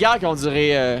il y a des guerres qui ont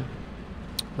duré...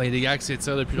 Ben, il y a des gars qui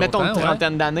s'étirent depuis mettons longtemps, une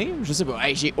trentaine d'années. Je sais pas.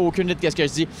 Hey, j'ai aucune idée de ce que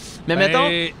je dis. Mais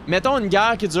mettons une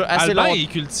guerre qui dure assez Alban, longtemps. il est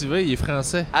cultivé, il est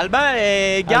français. Alban,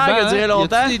 guerre Alban, qui a duré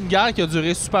longtemps. Y a-t-il une guerre qui a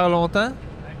duré super longtemps?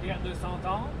 La guerre de 100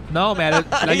 ans. Non, mais la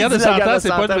Il guerre de dit 100 la guerre ans, de c'est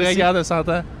 100 pas une ans vraie aussi. guerre de 100 ans.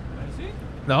 Ben si,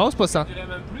 Non, c'est pas 100. je dirais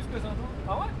même plus que 100 ans.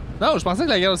 Ah ouais? Non, je pensais que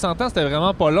la guerre de 100 ans, c'était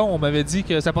vraiment pas long. On m'avait dit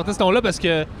que ça portait ce nom-là parce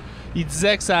que il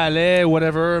disait que ça allait,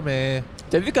 whatever, mais...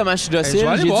 T'as vu comment je suis je vais docile?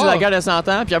 aller J'ai dit voir. la guerre de 100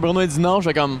 ans, puis Bruno a dit non. Je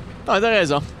fais comme, ah, t'as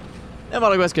raison.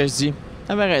 N'importe quoi ce que je dis.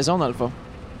 T'avais raison, dans le fond.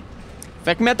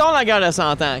 Fait que mettons la guerre de 100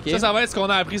 ans, OK? Ça va être ce qu'on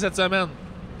a appris cette semaine.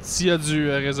 S'il y a du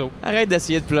réseau. Arrête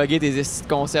d'essayer de plugger tes estis de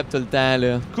concepts tout le temps,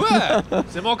 là. Quoi?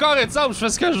 C'est mon corps et de sable, je fais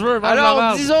ce que je veux. mange la Alors,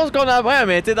 merde. disons ce qu'on apprend,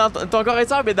 mais t'es dans ton corps et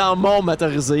sable est dans mon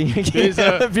motorisé. ok? C'est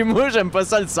ça. Puis moi, j'aime pas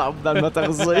ça le sable dans le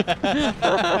motorisé.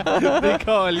 Des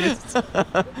câlisses.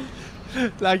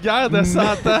 La guerre de 100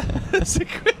 ans. C'est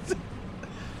quoi ça?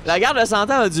 La guerre de 100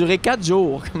 ans a duré 4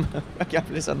 jours. Comment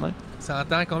appeler ça de même? 100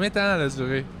 ans, combien de temps elle a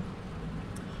duré?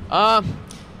 Ah,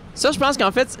 ça, je pense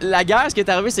qu'en fait, la guerre, ce qui est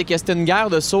arrivé, c'est que c'était une guerre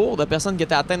de sourds, de personnes qui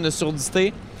étaient atteintes de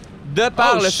surdité, de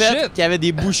par Oh, le fait shit! qu'il y avait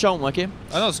des bouchons, OK?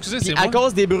 Ah non, excusez, Puis c'est à moi.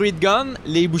 cause des bruits de gun,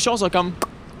 les bouchons sont comme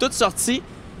tous sortis,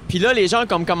 Puis là, les gens ont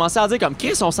comme commencé à dire comme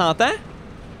Chris, on s'entend?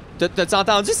 T'as-tu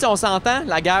entendu si on s'entend?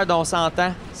 La guerre dont on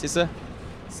s'entend, c'est ça.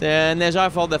 C'est un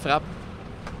neigeur fort de frappe.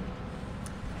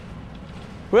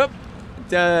 Oups!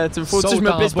 Faut-tu que je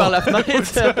me pisse par la fenêtre?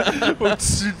 Faut que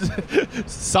tu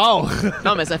sors.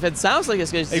 Non, mais ça fait du sens, là,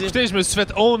 qu'est-ce que je dis? Écoutez, je me suis fait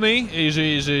honner et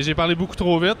j'ai parlé beaucoup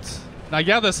trop vite. La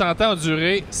guerre de 100 ans a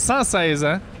duré 116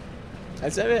 ans.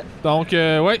 Elle savait. Donc,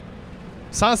 ouais.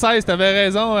 116, t'avais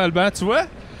raison, Alban, tu vois?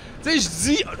 Tu sais, je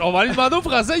dis, on va aller demander au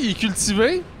Français, il est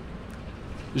cultivé.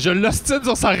 Je l'ostine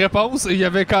sur sa réponse et il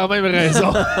avait quand même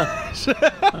raison.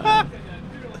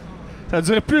 Ça a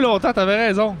duré plus longtemps, t'avais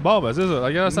raison. Bon, ben c'est ça,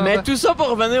 la guerre de 100 ans. Mais tout ça pour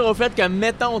revenir au fait que,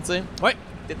 mettons, tu sais, Ouais.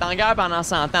 t'es en guerre pendant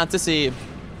 100 ans, tu sais,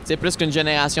 c'est plus qu'une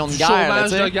génération de Du guerre. là, chômage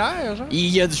tu sais. de guerre, genre? Il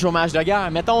y a du chômage de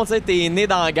guerre. Mettons, tu sais, t'es né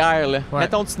dans la guerre, là. Ouais.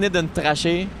 Mettons, tu es né d'une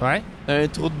trachée, Ouais. d'un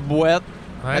trou de boîte.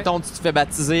 Ouais. Mettons, tu te fais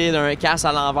baptiser d'un casse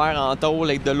à l'envers en tôle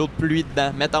avec de l'eau de pluie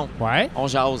dedans. Mettons, Ouais. on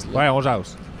jase, là. Ouais, on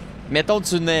jase. Mettons,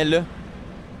 tu nais là.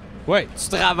 Ouais. Tu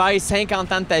travailles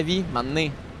 50 ans de ta vie, maintenant.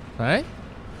 Ouais.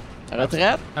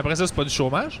 Retraite? Après ça, c'est pas du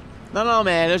chômage? Non, non,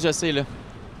 mais là, je sais, là.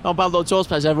 On parle d'autre chose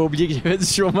parce que j'avais oublié que j'avais du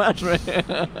chômage, mais...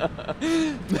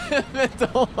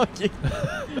 Mettons, OK.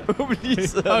 Oublie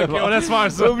ça. Ok, d'abord. on laisse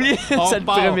faire ça. Oublie On cette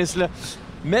part. prémisse-là.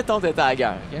 Mettons, t'es à la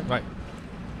guerre, OK? Ouais.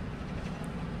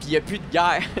 Puis il n'y a plus de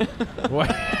guerre. Ouais.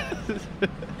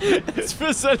 Tu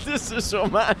peux sauter sur le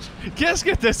chômage. Qu'est-ce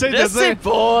que t'essayes de Je dire? sais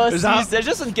pas. Genre- C'était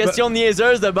juste une question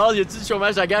niaiseuse de base. Y a-tu du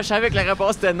chômage de guerre? Je savais que la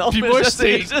réponse était non. Puis mais moi, je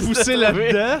j'essayais t'ai juste de poussé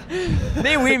trouver. là-dedans.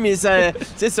 Mais oui, mais ça,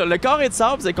 c'est ça. Le corps est de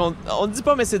sable, c'est qu'on on dit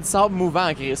pas, mais c'est du sable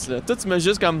mouvant, Chris. Là. Toi, tu m'as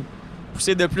juste comme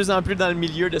poussé de plus en plus dans le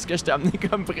milieu de ce que je t'ai amené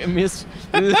comme prémisse.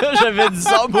 Là, j'avais du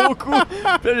sable beaucoup.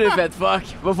 Puis là, j'ai fait fuck.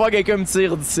 Va falloir que quelqu'un me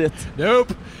tire d'ici.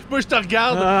 Nope. Moi, je te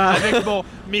regarde Ah. avec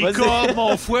mes Vas-y. cordes,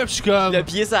 mon fouet, puis je suis comme... Le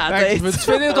pied sur la Fait que, tête. veux-tu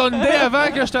finir ton idée avant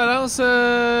que je te lance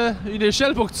une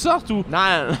échelle pour que tu sortes ou...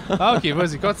 Non, non. Ah, ok,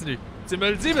 vas-y, continue. Tu me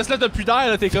le dis, parce que là, t'as plus d'air,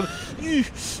 là, t'es comme... S'il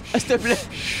te plaît,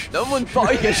 donne-moi une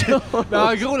paille que je. Mais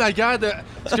en gros, la guerre de...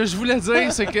 Ce que je voulais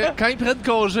dire, c'est que quand ils prennent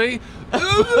congé...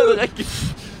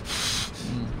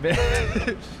 Mais...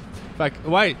 fait que,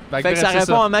 ouais. Fait que bref, ça c'est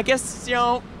répond à ma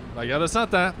question. La guerre de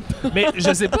 100 ans. Mais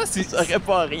je sais pas si... Ça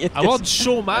répond à rien. Avoir du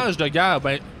chômage de guerre,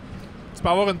 ben... Tu peux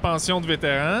avoir une pension de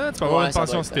vétéran, tu peux avoir Ouais, une ça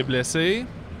pension doit si être t'es ça. blessé.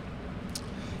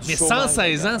 Mais Chômage de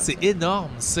 116 ans, guerre, c'est ça. énorme.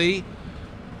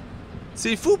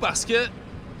 C'est fou parce que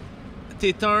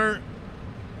t'es un...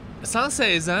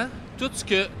 116 ans, tout ce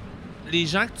que les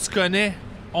gens que tu connais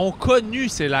ont connu,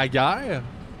 c'est la guerre.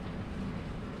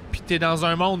 Puis t'es dans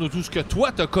un monde où tout ce que toi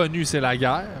t'as connu, c'est la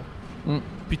guerre. Mm.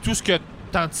 Puis tout ce que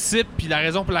t'anticipes, puis la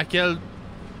raison pour laquelle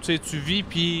tu vis,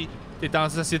 puis t'es dans une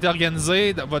société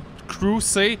organisée, votre crew,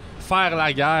 c'est faire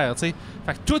la guerre, tu sais.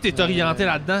 Fait que tout est orienté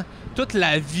là-dedans. Toute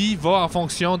la vie va en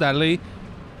fonction d'aller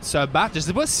se battre. Je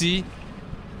sais pas si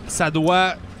ça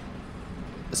doit...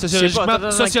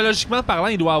 Sociologiquement parlant,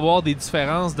 il doit y avoir des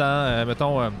différences dans,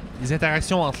 mettons, les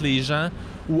interactions entre les gens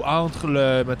ou entre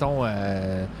le, mettons,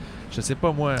 je sais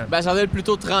pas moi... Ben, ça doit être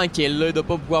plutôt tranquille, là. Il doit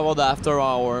pas pouvoir avoir d'after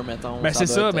hour, mettons. Ben c'est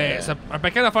doit ça, être, mais c'est un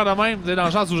paquet d'affaires de même, tu sais, dans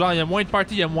le genre où genre il y a moins de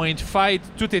parties, il y a moins de fêtes,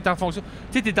 tout est en fonction.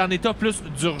 Tu sais, t'es en état plus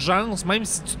d'urgence, même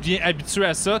si tu deviens habitué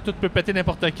à ça, tout peut péter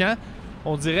n'importe quand.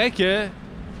 On dirait que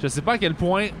je sais pas à quel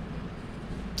point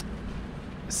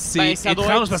c'est Ben, ça doit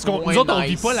étrange être parce qu'on moins nous autres on nice.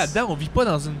 vit pas là-dedans, on vit pas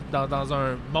dans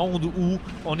un monde où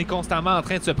on est constamment en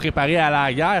train de se préparer à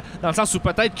la guerre, dans le sens où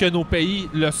peut-être que nos pays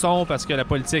le sont parce que la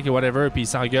politique et whatever, puis ils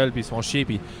s'engueulent, puis ils se font chier,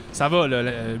 puis ça va,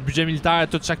 le budget militaire,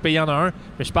 tout chaque pays en a un,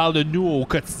 mais je parle de nous au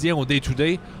quotidien, au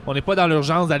day-to-day, on n'est pas dans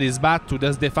l'urgence d'aller se battre ou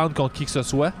de se défendre contre qui que ce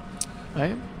soit.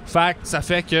 Ouais. Fait que ça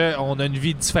fait qu'on a une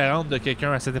vie différente de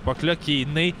quelqu'un à cette époque-là qui est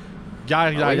né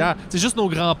guerre. oui. C'est juste nos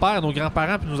grands-pères, nos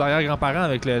grands-parents puis nos arrière-grands-parents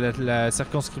avec la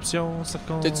circonscription.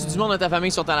 T'as-tu du monde dans ta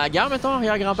famille qui sont à la guerre, mettons?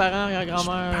 Arrière-grand-parents,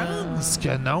 arrière-grand-mère? Je pense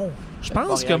que non. Je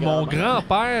pense Pas que mon arrière-grand-mère.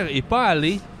 grand-père est pas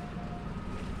allé.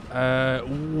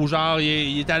 Ou genre,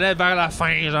 il est allé vers la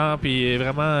fin, genre, puis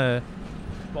vraiment.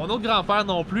 Mon autre grand-père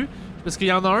non plus. Parce qu'il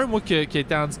y en a un, moi, qui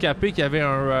était handicapé, qui avait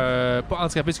un. Pas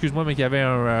handicapé, excuse-moi, mais qui avait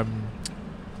un.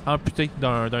 Amputé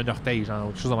d'un orteil, genre,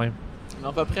 quelque chose de même.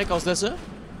 À peu près à cause de ça?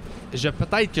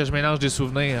 Peut-être que je mélange des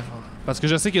souvenirs. Parce que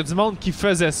je sais qu'il y a du monde qui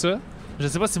faisait ça. Je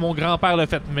sais pas si mon grand-père l'a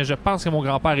fait, mais je pense que mon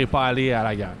grand-père est pas allé à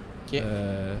la guerre. Ok.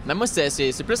 Mais moi,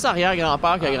 c'est plus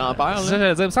arrière-grand-père que grand-père. C'est ça Là. que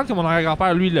j'allais dire. Il me semble que mon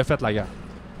arrière-grand-père, lui, il l'a fait la guerre.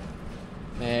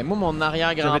 Mais moi, mon J'avais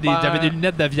arrière-grand-père... des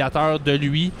lunettes d'aviateur de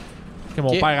lui que mon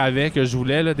Ok. père avait, que je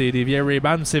voulais, là, des vieilles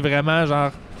Ray-Ban. C'est vraiment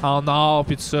genre en or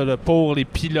puis tout ça, là, pour les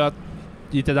pilotes.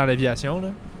 Il était dans l'aviation, là.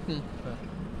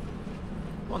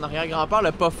 Mon arrière-grand-père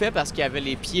l'a pas fait parce qu'il avait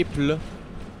les pieds plats.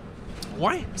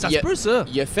 Ouais, ça Il se a- peut, ça.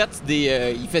 Il a fait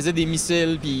il faisait des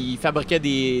missiles, puis il fabriquait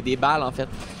des balles, en fait.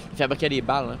 Il fabriquait des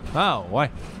balles. Hein. Ah, ouais.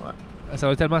 Ça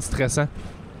va être tellement stressant.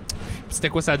 C'était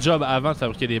quoi sa job avant de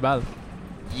fabriquer des balles?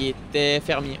 Il était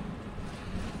fermier.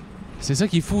 C'est ça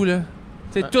qui est fou, là.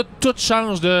 Tu sais, tout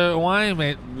change de... Ouais,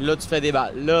 mais Là, tu fais des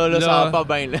balles. Là, ça Là- va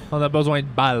pas bien, là. on a besoin de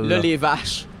balles, Là, là. les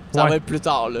vaches, ça Ouais. va être plus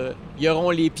tard, là. Ils auront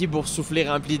les pieds pour souffler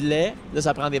remplis de lait. Là,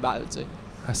 ça prend des balles, tu sais.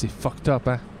 Ah, c'est fucked up,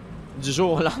 hein? Du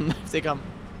jour au lendemain, c'est comme...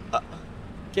 Ah,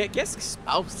 qu'est-ce qui se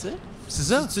passe, tu sais? C'est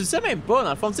ça? Tu le sais même pas, dans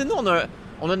le fond. Tu sais, nous,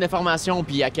 on a de l'information,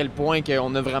 puis à quel point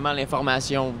qu'on a vraiment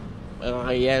l'information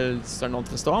réelle, c'est une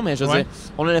autre histoire, mais je veux Ouais. dire,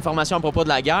 on a l'information à propos de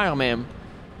la guerre, mais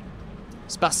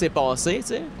c'est parce que c'est passé, tu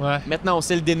sais. Ouais. Maintenant, on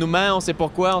sait le dénouement, on sait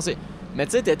pourquoi, on sait... Mais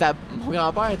tu sais, mon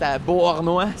grand-père était à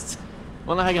Beauharnois.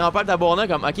 Mon arrière-grand-père était à Beauharnois,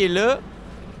 comme, OK, là,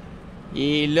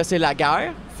 et là, c'est la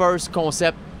guerre. First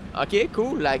concept. OK,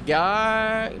 cool, la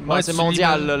guerre... Bon, Ouais, c'est tu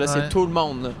mondial, lis, là, ouais. c'est tout le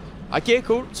monde, là. OK,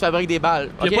 cool, tu fabriques des balles.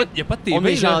 Il OK, n'y a, pas de TV, on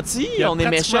est là. gentil, Y a on est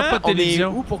pratiquement méchant, pas de on est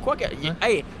télévision. où, pourquoi...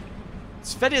 Hey,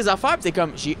 tu fais des affaires pis t'es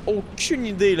comme, j'ai aucune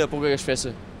idée là, pourquoi je fais ça.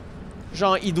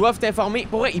 Genre, ils doivent t'informer,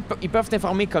 pour vrai, ils peuvent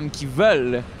t'informer comme qu'ils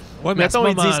veulent. Là. Ouais, mais à ce Mettons,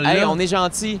 ils disent, moment-là- hey, on est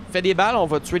gentil, fais des balles, on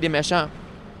va tuer des méchants.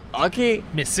 OK,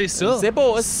 Mais c'est ça. c'est pas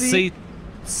aussi.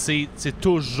 C'est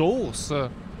toujours ça.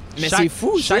 Mais c'est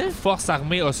fou, Chaque ça. force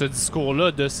armée a ce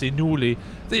discours-là de c'est nous les...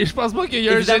 T'sais, je pense pas qu'il y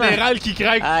a Évidemment. un général qui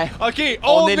craque. Hey, OK,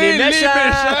 on est les méchants.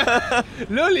 méchants.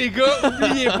 Là, les gars,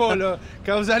 oubliez pas, là.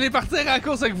 Quand vous allez partir à la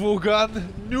course avec vos guns,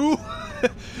 nous,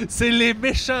 c'est les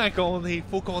méchants qu'on est.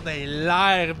 Faut qu'on ait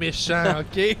l'air méchant,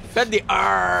 OK? Faites des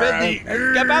Faites des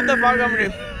Être capable de faire comme les...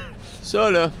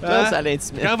 Ça, là, Hein? ça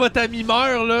l'intimide. Quand votre ami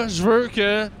meurt, là, je veux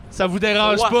que ça vous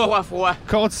dérange pas. Froid.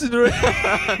 Continuez.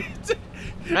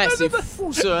 Ouais, c'est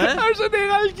fou, ça, hein? Un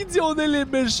général qui dit on est les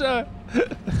méchants.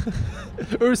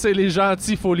 Eux, c'est les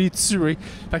gentils, faut les tuer.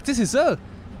 Fait que tu sais, c'est ça.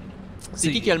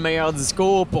 C'est qui a le meilleur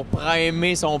discours pour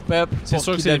primer son peuple C'est pour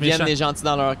sûr que qu'ils c'est les deviennent méchants. des gentils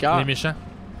dans leur cœur? Les méchants.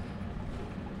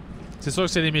 C'est sûr que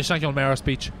c'est les méchants qui ont le meilleur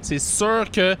speech. C'est sûr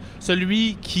que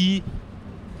celui qui...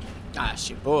 Ah, je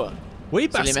sais pas. Oui,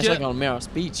 C'est parce les méchants qui que... ont le meilleur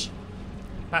speech.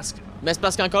 Parce que... Mais c'est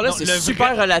parce qu'encore là, Non, c'est le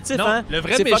super vrai- relatif, Non, hein? le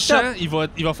vrai C'est fucked up. méchant,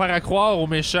 il va faire à croire aux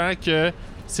méchants que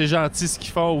c'est gentil ce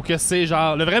qu'ils font ou que c'est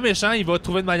genre... Le vrai méchant, il va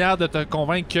trouver une manière de te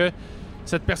convaincre que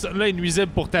cette personne-là est nuisible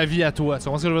pour ta vie à toi. Tu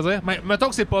comprends ce que je veux dire? Mais mettons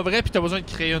que c'est pas vrai puis t'as besoin de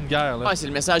créer une guerre. Là. Ouais, c'est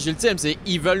le message ultime, c'est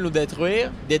ils veulent nous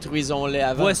détruire, détruisons-les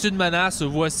avant. Voici une menace,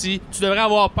 voici... Tu devrais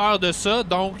avoir peur de ça,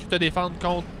 donc te défendre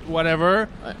contre whatever.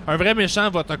 Ouais. Un vrai méchant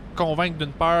va te convaincre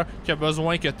d'une peur qu'il a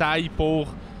besoin que t'ailles pour...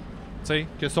 Tu sais,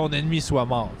 que son ennemi soit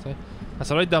mort. T'sais.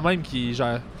 Ça doit être de même qui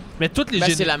gère... Mais toutes les Ben,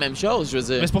 géné- c'est la même chose, je veux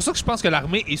dire. Mais c'est pour ça que je pense que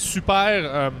l'armée est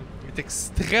super... est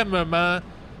extrêmement...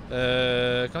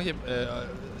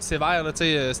 sévère, là, tu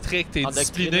sais, strict et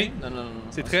discipliné. Non.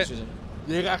 C'est Ah, très- excusez.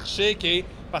 Hiérarchique et...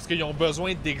 Parce qu'ils ont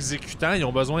besoin d'exécutants, ils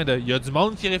ont besoin de... Il y a du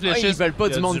monde qui réfléchisse. Ouais, ils veulent pas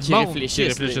il y a du monde qui réfléchisse,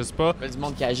 qui réfléchisse pas, Ils veulent du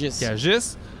monde qui agisse. qui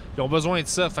agissent. Ils ont besoin de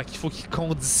ça, fait qu'il faut qu'ils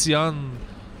conditionnent.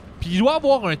 Puis il doit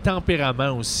avoir un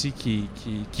tempérament aussi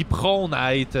qui prône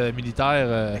à être militaire.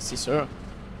 Ben, c'est sûr.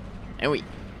 Eh oui.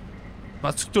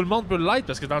 Penses-tu que tout le monde peut l'être?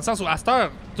 Parce que dans le sens où, à cette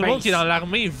heure, tout le Ben, monde qui est dans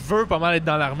l'armée veut pas mal être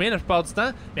dans l'armée la plupart du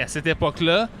temps. Mais à cette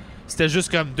époque-là, c'était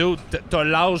juste comme, dude, t'as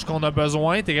l'âge qu'on a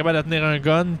besoin, t'es capable de tenir un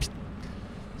gun, pis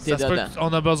T'es dedans.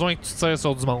 on a besoin que tu tires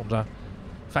sur du monde, genre.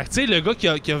 Fait que, tu sais, le gars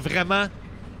qui a vraiment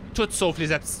tout sauf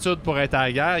les aptitudes pour être à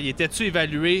la guerre, il était-tu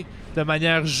évalué de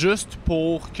manière juste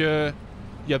pour qu'il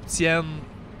obtienne,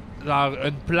 genre,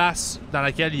 une place dans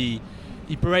laquelle il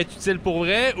peut être utile pour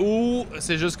vrai, ou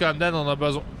c'est juste comme, Dan, on a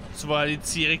besoin... Tu vas aller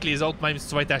tirer que les autres, même si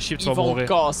tu vas être à chier, tu Ils vas vont mourir. te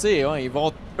casser, hein.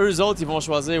 Eux autres, ils vont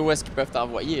choisir où est-ce qu'ils peuvent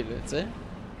t'envoyer, là, tu sais.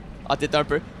 Ah, t'es un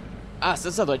peu. Ah,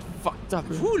 ça doit être fucked up.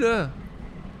 Fou, là!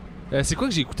 C'est quoi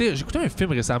que j'ai écouté? J'ai écouté un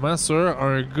film récemment sur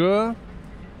un gars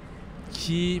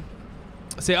qui...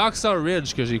 C'est Hacksaw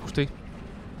Ridge que j'ai écouté.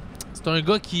 C'est un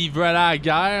gars qui veut aller à la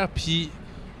guerre, puis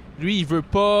lui, il veut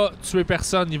pas tuer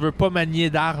personne, il veut pas manier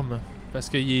d'armes. Parce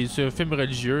que c'est un film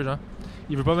religieux, genre.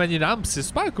 Il veut pas manier d'armes, puis c'est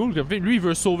super cool comme film. Lui, il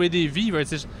veut sauver des vies.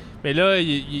 Mais là,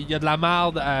 il y a de la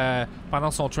merde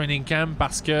pendant son training camp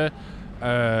parce que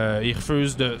il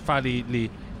refuse de faire les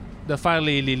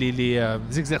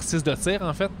exercices de tir,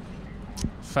 en fait.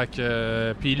 Fait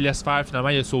que... puis il laisse faire, finalement,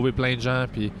 il a sauvé plein de gens,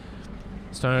 puis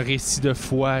c'est un récit de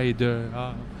foi et de...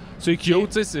 c'est cute,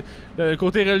 tu sais. Le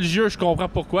côté religieux, je comprends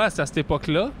pourquoi, c'est à cette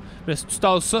époque-là. Mais si tu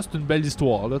tasses ça, c'est une belle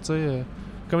histoire, là, tu sais. Le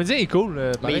comédien est cool.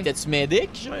 Mais pareil. étais-tu médic,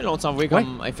 genre? Ils l'ont envoyé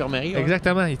comme infirmerie, ouais?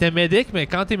 Exactement. Il était médic, mais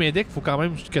quand t'es médic, faut quand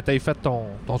même que t'aies fait ton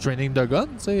training de gun, tu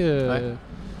sais. Ouais.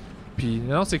 Puis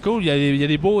non, c'est cool. Il y a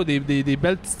des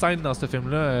belles petites scènes dans ce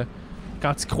film-là.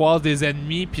 quand ils croisent des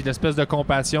ennemis, puis l'espèce de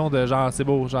compassion de genre, c'est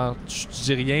beau, genre, tu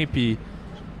dis rien, puis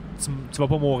tu vas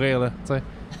pas mourir, là, tu sais.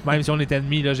 Même si on est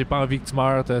ennemis, là, j'ai pas envie que tu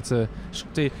meurs.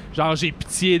 Genre, j'ai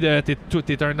pitié de.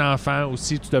 T'es un enfant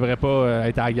aussi, tu devrais pas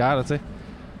être à la guerre, tu sais.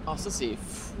 Ah, ça, c'est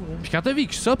fou, là. Puis quand t'as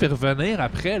vécu ça, puis revenir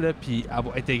après, là, puis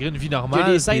intégrer une vie Il y normale.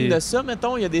 a des scènes puis- de ça,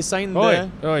 mettons. Il y a des scènes Ouais,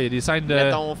 de. ouais, il y a des scènes de.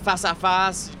 Mettons, face à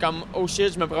face, comme oh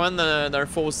shit, je me promène dans un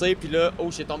fossé, puis là, oh,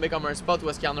 j'ai tombé comme un spot où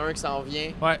est-ce qu'il y en a un qui s'en vient,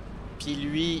 Ouais. puis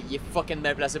lui, il est fucking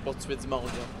bien placé pour tuer du monde,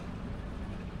 là.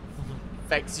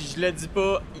 Fait que si je le dis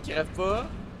pas, il crève pas.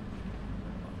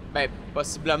 Ben,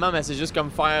 possiblement, mais c'est juste comme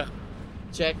faire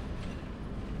check.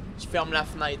 Je ferme la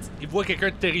fenêtre. Il voit quelqu'un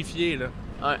de terrifié, là.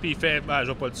 Ouais. Puis il fait, je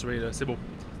vais pas le tuer, là. C'est beau.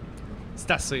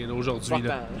 C'est assez, là, aujourd'hui, Important,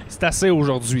 là. là. C'est assez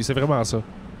aujourd'hui, c'est vraiment ça.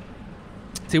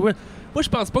 C'est ouais. Moi, je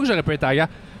pense pas que j'aurais pu être à la guerre.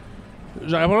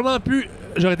 J'aurais probablement pu.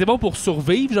 J'aurais été bon pour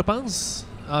survivre, je pense.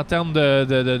 En termes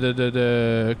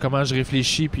de comment je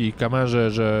réfléchis, puis comment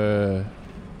je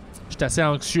suis assez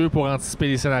anxieux pour anticiper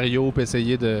les scénarios, puis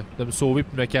essayer de me sauver,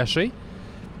 puis de me cacher.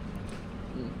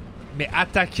 Mais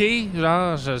attaquer,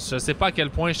 genre, je sais pas à quel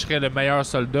point je serais le meilleur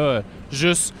soldat.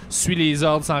 Juste suis les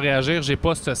ordres sans réagir. J'ai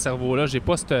pas ce cerveau-là, j'ai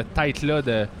pas cette tête-là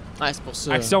de Ouais, c'est pour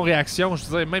ça. action-réaction. Je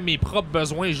veux dire, même mes propres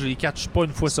besoins, je les catch pas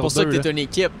une fois C'est sur pour ça deux. que t'es là. une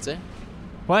équipe, tu sais.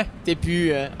 Ouais. T'es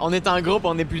plus. On est en groupe,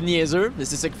 on est plus niaiseux, mais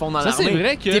c'est ça qu'ils font dans Ça, l'armée. c'est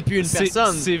vrai que. T'es plus une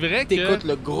personne. C'est vrai que. T'écoutes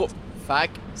le groupe. Fait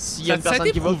que s'il y a une Ça a personne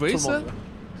été qui va, tout prouvé, le monde ça? va.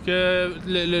 que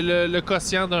le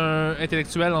quotient d'un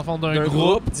intellectuel, en fond, d'un Un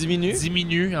groupe, diminue.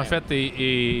 diminue, en fait,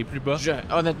 et est plus bas.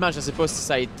 Honnêtement, je sais pas si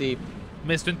ça a été.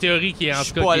 Mais c'est une théorie qui est, en Je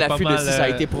suis tout cas, pas à qui est pas l'affût de mal... si ça a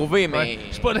été prouvé, mais. ouais.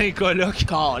 Je suis pas dans les colocs.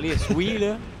 Calisse, oui,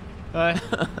 là. Ouais.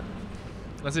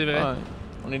 Ouais, c'est vrai. Ouais.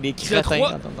 On est des y a crétins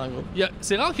trois- quand on est en groupe.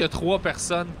 C'est rare qu'il y a 3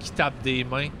 personnes qui tapent des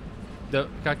mains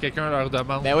quand quelqu'un leur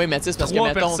demande. Ben oui, mais tu sais, c'est parce que 3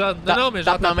 mettons. personnes. Non, mais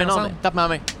genre tape ma main, taper non, ensemble. mais tape ma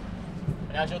main.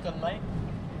 Rajoute une main.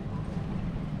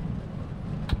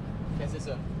 Ok, c'est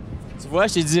ça. Tu vois,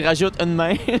 je t'ai dit rajoute une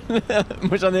main.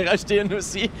 Moi, j'en ai rajouté une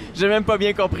aussi. J'ai même pas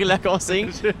bien compris la consigne.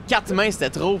 4 mains, c'était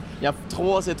trop. Il y a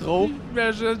 3, c'est trop.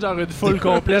 Imagine, genre une foule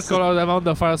complète qu'on leur demande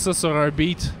de faire ça sur un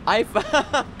beat. Hey,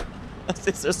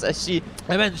 c'est ça, ça chie.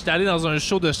 Hey man, j'étais allé dans un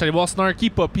show j'étais allé voir Snarky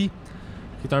Puppy,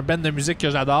 qui est un band de musique que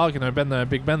j'adore, qui est un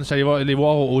big band. J'étais allé les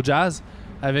voir au jazz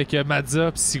avec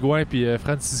Madza, puis Sigouin, puis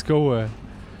Francisco.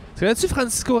 Tu connais-tu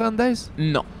Francisco Randez?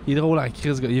 Non. Il est drôle en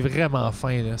crise, ce gars. Il est vraiment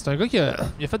fin, là. C'est un gars qui a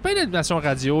fait plein d'animations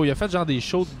radio. Il a fait genre des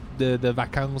shows de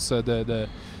vacances,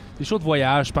 des shows de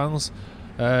voyage, je pense.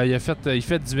 Il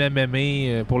fait du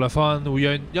MMA pour le fun. Où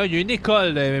il y a une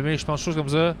école de MMA, je pense, chose comme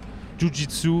ça.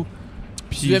 Jiu-Jitsu.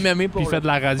 Puis Du MMA pour puis il fait de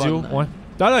la radio. fun, hein. Ouais.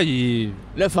 Là, il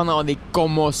Là, il faut en avoir des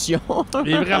commotions.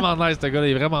 est vraiment nice, ce gars-là.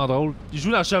 Il est vraiment drôle. Il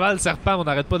joue dans Cheval Serpent, mais on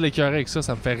n'arrête pas de l'écœurer avec ça.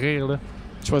 Ça me fait rire, là.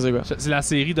 Je sais quoi. C'est la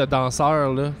série de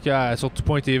danseurs, là, qu'il y a sur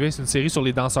tout.tv. C'est une série sur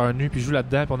les danseurs nus. Puis il joue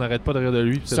là-dedans, puis on n'arrête pas de rire de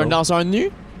lui. puis C'est un drôle. danseur nu?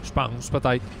 Je pense,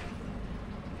 peut-être.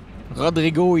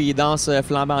 Rodrigo, il danse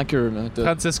flambant queue, là. tout.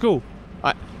 Francisco.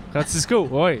 Ouais. Francisco,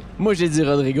 ouais. Moi, j'ai dit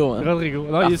Rodrigo. Hein. Rodrigo. Non,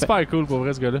 il Parfait. est super cool, pour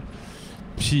vrai, ce gars-là.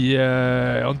 Puis,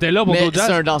 on était là pour Mais d'autres c'est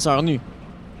jazz un danseur nu.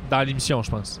 dans l'émission,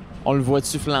 je pense. On le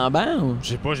voit-tu flambant ou? Je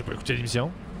sais pas, j'ai pas écouté l'émission.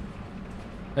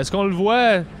 Est-ce qu'on le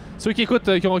voit? Ceux qui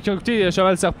écoutent, qui ont écouté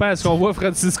Cheval Serpent, est-ce qu'on voit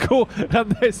Francisco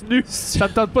Randez nu? Ça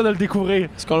te tente pas de le découvrir.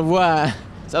 Est-ce qu'on le voit à...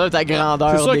 Ça doit être à C'est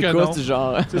grandeur sûr que non. d'écoute,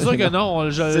 genre. C'est sûr que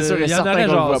non. C'est sûr et il y en certain aurait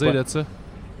qu'on le voit jasé pas. de ça.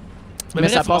 Mais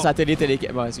bref, ça passe on- à télé.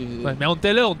 Bon, excusez. Ouais, mais on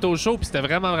était là, on était au show, puis c'était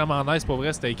vraiment, vraiment nice, pour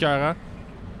vrai, c'était écœurant.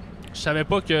 Je savais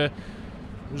pas que,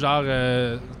 genre,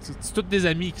 c'est tous des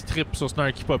amis qui trippent sur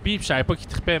Snarky Puppy, puis je savais pas qu'ils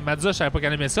trippaient. Madza, je savais pas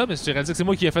qu'elle aimait ça, mais j'ai réalisé que c'est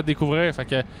moi qui ai fait découvrir. Fait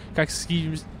que quand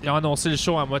ils ont annoncé le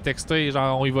show, elle m'a texté,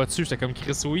 genre, on y va dessus, j'étais comme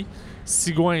Chris, oui.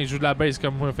 Sigouin, il joue de la bass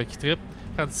comme moi, fait qu'il trippe.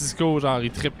 Francisco, genre,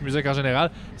 il trippe musique en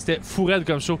général. C'était fou raide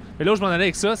comme show. Mais là où je m'en allais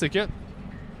avec ça, c'est que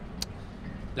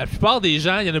la plupart des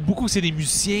gens, il y en a beaucoup c'est des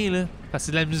musiciens, là. Parce que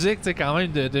c'est de la musique, tu sais, quand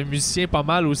même, de musiciens pas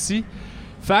mal aussi.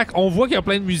 Fait qu'on voit qu'il y a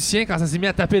plein de musiciens quand ça s'est mis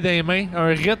à taper des mains, un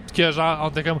rythme que genre, on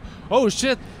était comme oh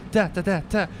shit, ta ta ta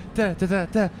ta ta ta ta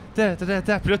ta ta ta ta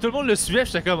ta. Puis là tout le monde le suivait,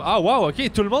 j'étais comme ah wow,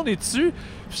 ok, tout le monde est dessus.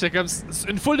 Puis j'étais comme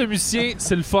une foule de musiciens,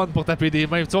 c'est le fun pour taper des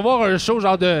mains. Tu vas voir un show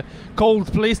genre de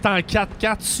Coldplay, c'est en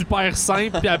 4/4 super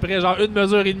simple, puis après genre 1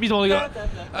 mesure et demie, tout le monde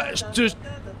est comme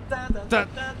ta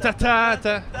ta ta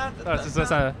ta. Ah, c'est ça,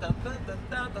 ça.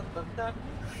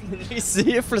 Il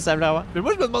siffle, ça me l'avoir. Mais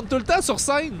moi, je me demande tout le temps sur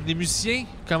scène, les musiciens,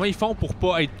 comment ils font pour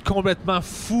pas être complètement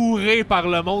fourrés par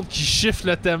le monde qui chiffre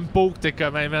le tempo que t'es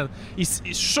comme, hey, man. Je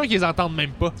suis sûr qu'ils les entendent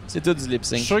même pas. C'est tout du lip Je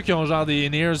suis sync. sûr qu'ils ont genre des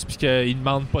in-ears pis qu'ils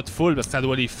demandent pas de foule parce que ça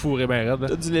doit les fourrer ben raide. là.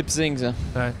 Tout du lip sync, ça.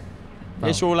 Ouais. Les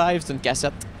Bon. shows live, c'est une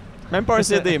cassette. Même pas un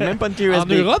CD, même pas une clé En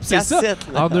USB. Europe, c'est ça. Cassette,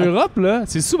 là. En Europe, là,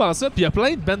 c'est souvent ça. Puis il y a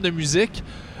plein de bandes de musique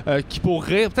qui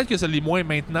pourraient, peut-être que ça l'est moins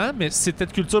maintenant, mais c'est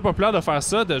peut-être culture populaire de faire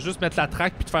ça, de juste mettre la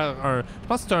track puis de faire un. Je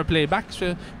pense que c'est un playback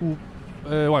ou.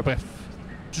 Ouais, bref.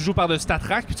 Tu joues par-dessus ta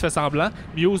track puis tu fais semblant.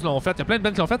 Muse l'ont fait. Il y a plein de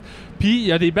bands qui l'ont fait. Puis il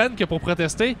y a des bands que pour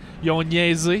protester, ils ont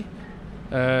niaisé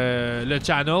le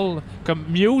channel. Comme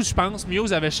Muse, je pense,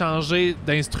 Muse avait changé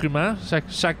d'instrument.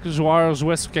 Chaque joueur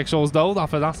jouait sur quelque chose d'autre en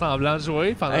faisant semblant de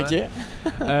jouer. OK.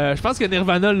 Je pense que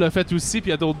Nirvana l'a fait aussi, puis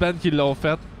il y a d'autres bands qui l'ont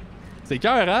fait. C'est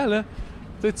écœurant, là.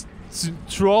 Tu sais,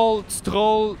 tu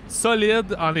trolls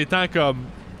solide en étant comme.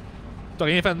 T'as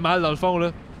rien fait de mal, dans le fond,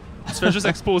 là. Tu fais juste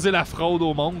exposer la fraude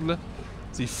au monde, là.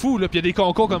 C'est fou, là. Puis il y a des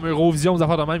concours comme Eurovision, des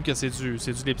affaires de même, que c'est du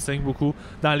lip-sync beaucoup.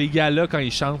 Dans les galas, quand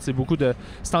ils chantent, c'est beaucoup de.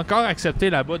 C'est encore accepté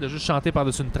là-bas de juste chanter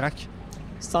par-dessus une track.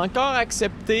 C'est encore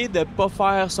accepté de pas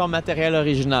faire son matériel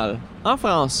original. En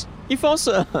France, ils font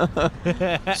ça.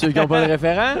 Ceux qui n'ont pas de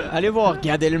référent, allez voir,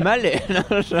 regardez le malais.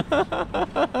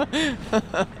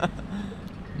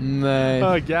 Mais...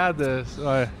 Ah, Gad,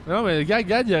 ouais. Non, mais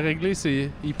Gad, il a réglé ses.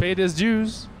 Il paid his dues.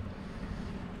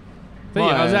 Tu sais, il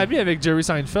est rendu ami avec Jerry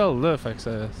Seinfeld, là. Fait que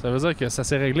ça veut dire que ça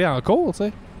s'est réglé en cours, tu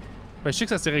sais. Ben, je sais que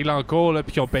ça s'est réglé en cours, là,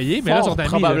 puis qu'ils ont payé, mais là, ils sont amis.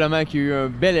 Probablement qu'il y a eu un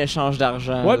bel échange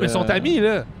d'argent. Ouais, mais ils sont amis,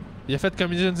 là. Il a fait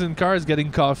Comedians in Cars, Getting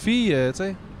Coffee, tu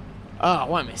sais. Ah,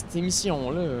 ouais, mais cette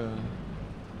émission-là.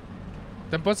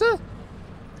 T'aimes pas ça?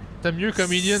 T'aimes mieux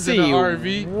Comedians c'est in a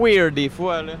RV? Weird des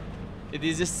fois, là. Il y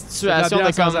a des C'est de la situations bière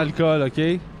de sans comme. alcool, OK?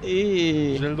 Et...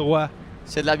 J'ai le droit.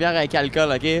 C'est de la bière avec alcool,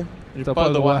 OK? J'ai T'as pas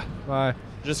le droit. Ouais.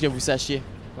 Juste que vous sachiez.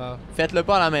 Ah. Faites-le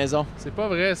pas à la maison. C'est pas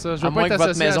vrai, ça. Je À veux pas moins être que votre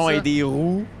associé à maison ça. ait des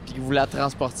roues puis que vous la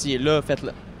transportiez là,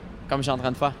 faites-le. Comme je suis en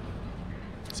train de faire.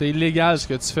 C'est illégal, ce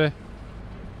que tu fais.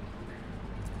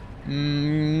 OK.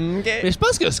 Mais je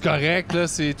pense que c'est correct, là.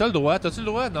 T'as le droit. T'as-tu le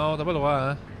droit? Non, t'as pas le droit,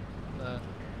 hein?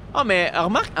 Ah, mais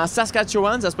remarque, en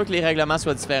Saskatchewan, ça se peut que les règlements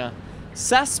soient différents.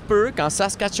 Ça se peut qu'en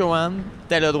Saskatchewan,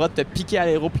 t'aies le droit de te piquer à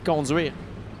l'aéro puis conduire.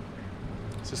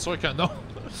 C'est sûr que non.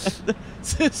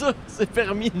 C'est ça, c'est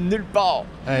permis nulle part.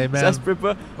 Hey, man. Ça se peut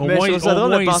pas. Au Mais moins, je trouve ça au drôle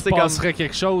moins de il se penser comme... passerait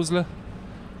quelque chose, là.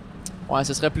 Ouais,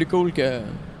 ce serait plus cool que...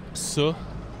 Ça.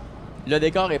 Le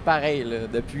décor est pareil, là,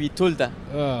 depuis tout le temps.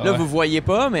 Ah, Là, ouais. vous voyez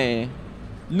pas, mais...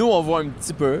 Nous, on voit un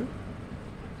petit peu.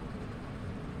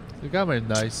 C'est quand même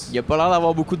nice. Il y a pas l'air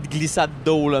d'avoir beaucoup de glissades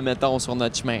d'eau, là, mettons, sur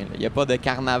notre chemin. Il y a pas de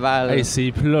carnaval. Hey,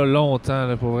 c'est plat longtemps,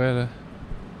 là, pour vrai, là.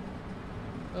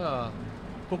 Ah.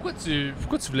 Pourquoi tu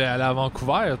voulais aller à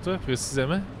Vancouver, toi,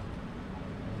 précisément?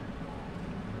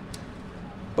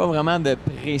 Pas vraiment de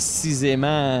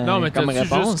précisément Non, mais comme t'as-tu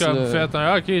réponse. juste comme là. fait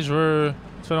un OK, je veux.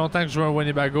 Ça fait longtemps que je veux un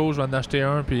Winnebago, je vais en acheter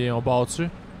un, puis on part dessus.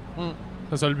 Hmm.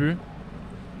 C'est ça le but.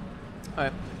 Ben,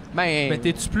 Mais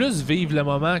t'es-tu plus vivre le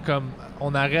moment comme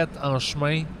on arrête en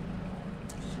chemin?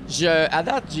 à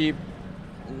date,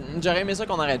 j'aurais aimé ça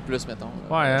qu'on arrête plus, mettons.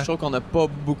 là. Ouais, hein? Je trouve qu'on n'a pas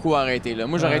beaucoup arrêté. Là.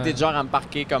 Moi, j'aurais Ouais. été du genre à me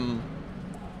parquer comme...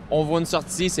 On voit une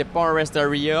sortie, c'est pas un rest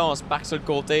area, on se parque sur le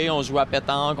côté, on joue à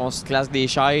pétanque, on se classe des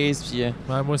chaises, puis... Ouais,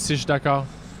 moi aussi, je suis d'accord.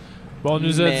 Bon,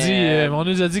 Mais- on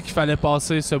nous a dit qu'il fallait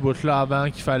passer ce bout-là avant,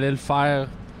 qu'il fallait le faire,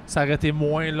 s'arrêter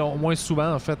moins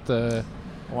souvent, en fait. ouais,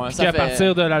 Puis ça qu'à fait-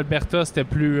 partir de l'Alberta, c'était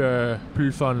plus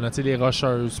le fun, là. Tu sais, les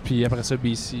Rocheuses, puis après ça,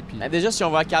 BC, puis... Ben, déjà, si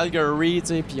on va à Calgary, tu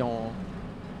sais, puis on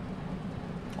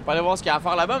peut aller voir ce qu'il y a à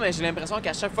faire là-bas, mais j'ai l'impression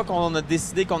qu'à chaque fois qu'on a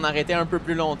décidé qu'on arrêtait un peu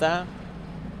plus longtemps,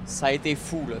 ça a été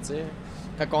fou, là, tu sais.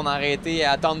 Quand on a arrêté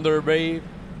à Thunder Bay,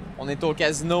 on était au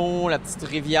casino, la petite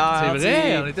rivière. C'est tu sais.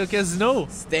 vrai, on était au casino.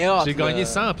 C'était hot. J'ai gagné là.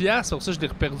 100 $, pour ça je l'ai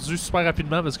reperdu super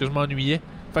rapidement parce que je m'ennuyais.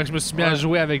 Fait que je me suis mis à Ouais.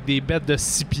 jouer avec des bêtes de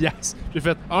 6 $. J'ai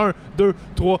fait 1, 2,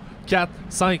 3, 4,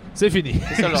 5, c'est fini.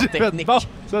 C'est ça, leur J'ai fait, technique. bon,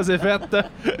 ça c'est fait.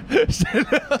 J'étais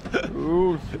là,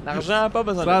 Ouh, l'argent, pas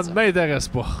besoin ça de ne ça. m'intéresse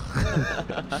pas.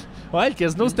 Ouais, le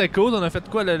casino c'était cool. On a fait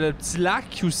quoi, le petit lac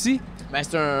aussi? Ben,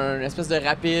 c'est une espèce de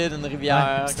rapide, une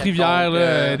rivière. Une petite quelconque, rivière,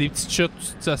 là, des petites chutes,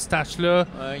 ça se tâche là.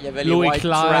 il y avait les l'eau est white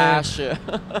claire. trash.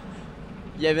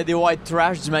 Il y avait des white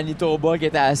trash du Manitoba qui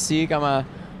étaient assis comme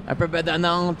un peu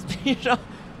bedonnantes. Puis genre,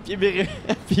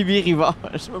 Phoebe Rivard.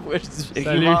 Je sais pas pourquoi je dis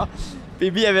Salut. Rivard.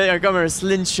 Phoebe avait comme un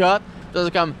slingshot. Puis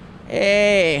c'est comme,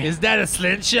 hey, Is that a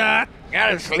slingshot?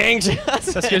 got a slingshot.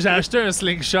 Parce que j'ai acheté un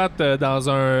slingshot dans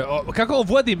un... Oh, quand on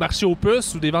voit des marchés aux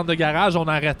puces ou des ventes de garage, on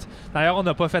arrête. D'ailleurs, on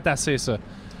n'a pas fait assez ça.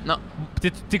 Non.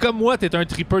 T'es comme moi, t'es un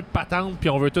tripeur de patente, puis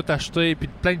on veut tout acheter, puis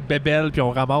plein de bébelles, puis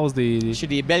on ramasse des... J'ai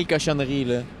des belles cochonneries,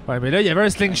 là. Ouais, mais là, il y avait un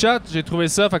slingshot, j'ai trouvé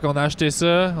ça, fait qu'on a acheté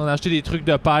ça. On a acheté des trucs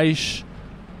de pêche.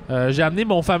 J'ai amené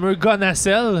mon fameux gun à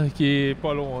sel, qui est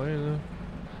pas loin, là.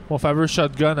 Mon fameux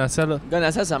shotgun à sel. Là. Gun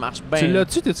à ça marche bien. Tu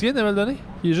l'as-tu? T'es-tu viens de me le donner?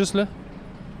 Il est juste là.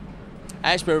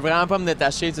 Hey, je peux vraiment pas me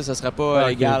détacher, tu sais, ça serait pas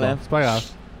légal. Hein. C'est pas grave.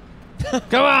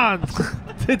 Come on!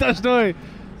 Détache-toi!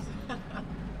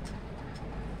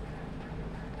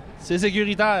 C'est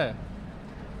sécuritaire.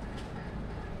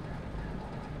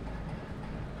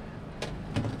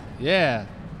 Yeah!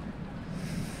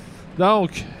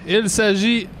 Donc, il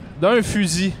s'agit d'un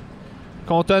fusil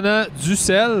contenant du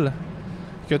sel,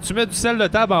 que tu mets du sel de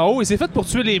table en haut, et c'est fait pour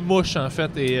tuer les mouches, en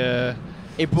fait.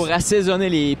 Et pour assaisonner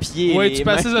les pieds. Oui, et tu les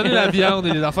peux mains. assaisonner la viande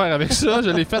et les affaires avec ça. Je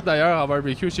l'ai fait d'ailleurs en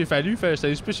barbecue chez Fallu. J'étais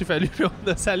allé chez Fallu, puis on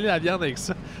a salé la viande avec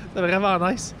ça. C'est vraiment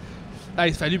nice.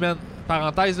 Hey, Fallu, man,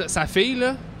 parenthèse, là, sa fille,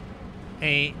 là,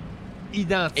 est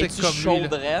identique Es-tu comme lui.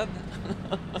 chaude Là. raide?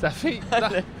 Sa fille,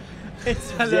 Es-tu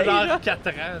elle vieille, a là? genre 4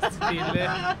 ans, c'est laid.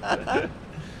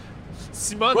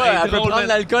 Simone, Ouais, elle est elle peut drôle, prendre man.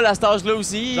 l'alcool à cet âge-là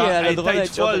aussi. Genre, Elle a elle le est droit tête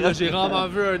d'être chaude folle, là. raide. J'ai rarement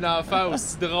vu un enfant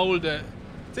aussi drôle de...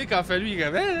 Tu sais, quand Fallu, il est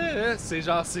comme... c'est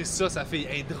genre, c'est ça, sa fille.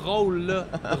 Elle est drôle, là.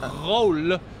 Drôle,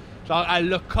 là. Genre, elle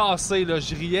l'a cassé, là.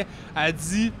 Je riais. Elle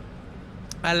dit...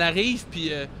 Elle arrive, puis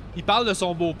il parle de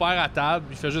son beau-père à table.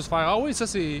 Il fait juste faire... Ah oui, ça,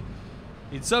 c'est...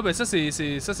 Il dit ça, ben ça,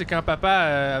 c'est quand papa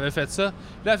avait fait ça.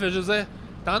 Puis là, elle fait juste dire...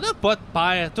 T'en as pas de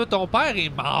père. Toi, ton père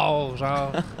est mort,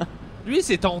 genre. Lui,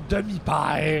 c'est ton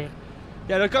demi-père.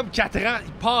 Il a comme 4 ans,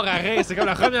 il part à rire. C'est comme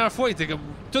la première fois, il était comme...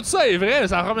 Tout ça est vrai,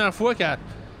 c'est la première fois qu'elle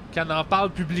en parle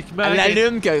publiquement. Elle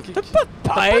allume que t'as pas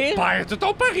de père. Père,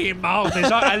 ton père est mort. Mais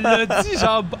genre, elle l'a dit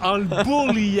genre en le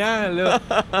bourliant, là.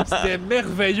 C'était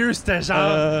merveilleux, c'était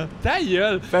genre... Ta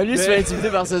gueule. Fallu se faire intimider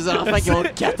par ses enfants qui ont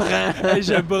 4 ans. Hey,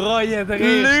 je broyais de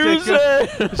rire.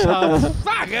 J'étais Loser! genre,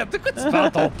 arrête, de quoi tu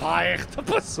parles ton père? T'as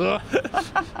pas ça.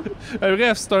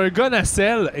 Bref, c'est un gun à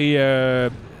sel et... un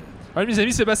de mes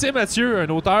amis, Sébastien Mathieu, un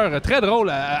auteur très drôle,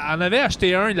 en avait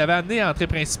acheté un, il l'avait amené en entrée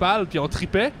principale, puis on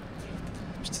tripait.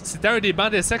 C'était un des bancs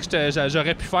d'essai que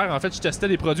j'aurais pu faire. En fait, je testais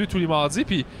les produits tous les mardis,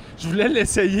 puis je voulais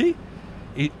l'essayer.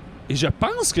 Et je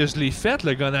pense que je l'ai fait,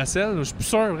 le gun à sel. Je suis plus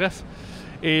sûr, bref.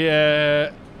 Et,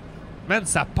 man,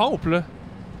 ça pompe, là.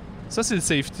 Ça, c'est le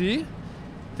safety.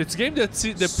 T'es-tu game de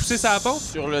pousser sa pompe?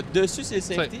 Sur le dessus, c'est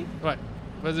safety. Ouais.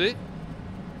 Vas-y.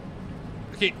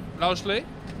 OK, lâche-les.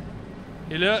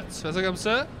 Et là, tu fais ça comme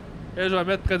ça. Et là, je vais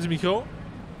mettre près du micro.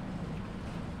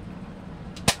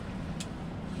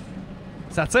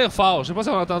 Ça tire fort. Je sais pas si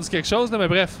on a entendu quelque chose, là, mais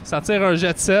bref, ça tire un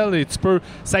jet de sel et tu peux...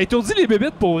 Ça étourdit les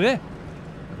bébites pour vrai.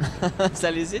 Ça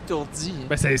les étourdit.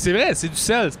 Ben, c'est vrai, c'est du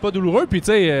sel, c'est pas douloureux. Puis tu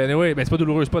sais, anyway, ben, c'est pas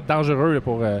douloureux, c'est pas dangereux là,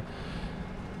 pour...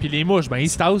 Puis les mouches, ben ils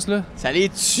se tassent, là. Ça les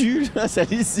tue, là. Ça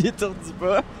les étourdit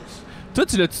pas. Toi,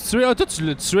 tu l'as tué. Ah, toi, tu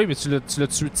l'as tué, mais tu l'as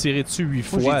tiré dessus 8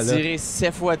 fois, Moi, là. j'ai tiré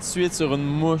 7 fois de suite sur une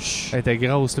mouche. Elle était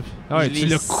grosse, là. Ah ouais, Je tu l'ai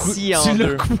l'as scié en tu l'as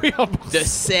deux. coupé en morceaux. De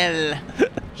sel.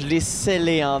 Je l'ai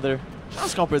scellé en deux. Je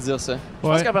pense qu'on peut dire ça. Je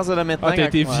pense Ouais. qu'à partir de maintenant... Ah, t'as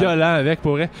été quand- violent avec,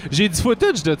 pour vrai. J'ai du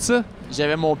footage de ça.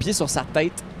 J'avais mon pied sur sa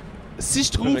tête. Si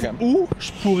je trouve Je regarde. où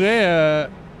je pourrais...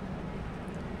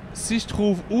 si je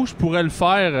trouve où je pourrais le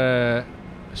faire...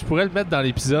 je pourrais le mettre dans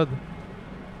l'épisode.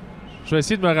 Je vais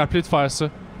essayer de me rappeler de faire ça.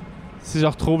 Si je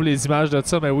retrouve les images de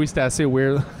ça, mais oui, c'était assez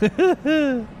weird.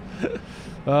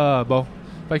 Ah, bon.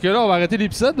 Fait que là, on va arrêter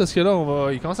l'épisode parce que là,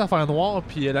 il commence à faire noir,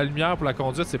 puis la lumière pour la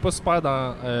conduite, c'est pas super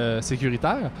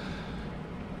sécuritaire.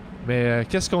 Mais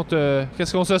qu'est-ce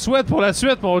qu'on se souhaite pour la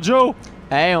suite, mon Joe?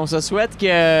 Hey, on se souhaite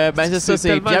que... Ben c'est ça, c'est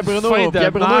tellement Pierre une Bruno. fin de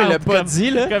Pierre Bruno, il l'a merde, pas comme-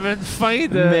 dit, là. Comme une fin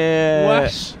de... Mais...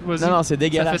 Wesh, vas-y. Non, non, c'est Ça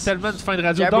dégueulasse. fait tellement une fin de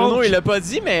radio. Pierre Bruno, Donc, il l'a pas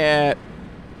dit, mais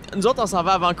nous autres, on s'en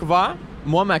va à Vancouver.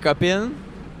 Moi, ma copine,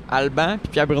 Alban,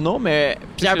 puis Pierre Bruno. Mais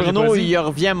Pierre que j'ai Bruno, pas dit? il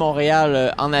revient à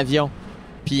Montréal en avion.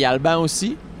 Puis Alban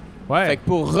aussi. ouais. Fait que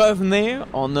pour revenir,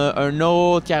 on a un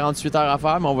autre 48 heures à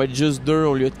faire, mais on va être juste 2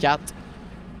 au lieu de 4.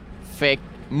 Fait que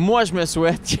moi, je me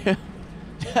souhaite que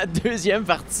la deuxième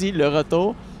partie, le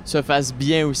retour, se fasse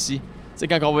bien aussi. Tu sais,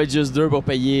 quand on va être juste 2 pour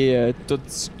payer tout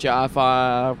ce qu'il y a à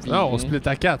faire. puis- Non, on split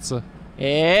à 4, ça.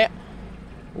 Eh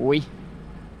oui.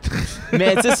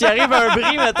 Mais tu sais, s'il arrive un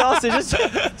bris, mettons, c'est juste.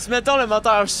 Si mettons le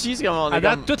moteur chie, c'est comme on est À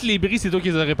date, comme- toutes les bris, c'est toi qui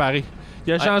les as réparés.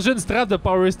 Il a Ouais. changé une strap de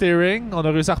power steering. On a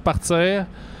réussi à repartir.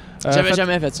 J'avais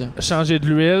jamais fait ça. Changé de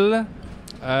l'huile.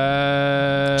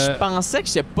 Je pensais que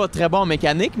j'étais pas très bon en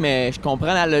mécanique, mais je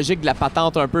comprends la logique de la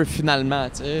patente un peu finalement,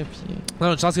 tu sais. Puis...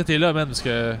 Non, une chance que t'es là, man, parce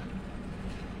que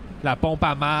la pompe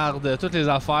à marde, toutes les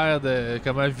affaires de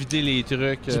comment vider les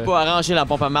trucs. J'ai pas arrangé la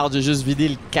pompe à marde, j'ai juste vidé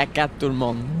le caca de tout le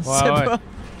monde. Ouais, C'est ouais. pas.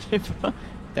 J'ai pas.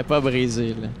 T'es pas brisé,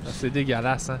 là. C'est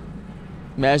dégueulasse, hein.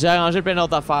 Mais j'ai arrangé plein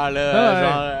d'autres affaires, là. Ah ouais.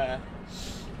 Genre.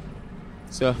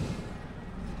 Ça.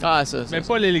 Ah, ça. Mais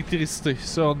pas l'électricité,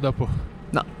 ça, on n'a pas.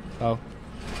 Non. Oh.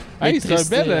 Hey, c'est un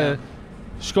L'électricité, bel. hein.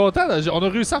 Je suis content, là. On a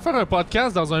réussi à faire un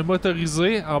podcast dans un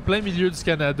motorisé en plein milieu du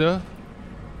Canada.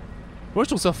 Moi, je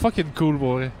trouve ça fucking cool,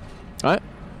 pour vrai. Ouais.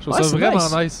 Je trouve Ouais, ça c'est vraiment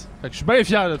nice. nice. Fait que je suis bien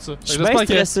fier de ça. Je suis bien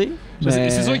stressé. mais-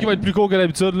 C'est sûr qu'il va être plus court que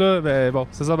d'habitude, là, mais bon,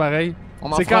 c'est ça pareil.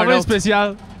 On en C'est fera quand un même autre.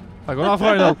 spécial. Fait qu'on en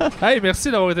fera un autre. Hey,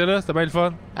 merci d'avoir été là, c'était bien le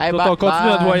fun. Hey, Nous bye, autres, on continue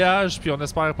bye. notre voyage, puis on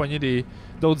espère pogner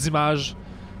d'autres images.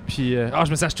 Puis, je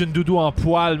me suis acheté une doudou en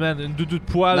poil, man. Une doudou de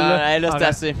poil. Non, là, là, En c'est ra-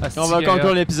 assez. asti, On va gars.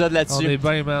 conclure l'épisode On là-dessus. est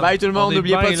bien, man. Bye tout le monde, On est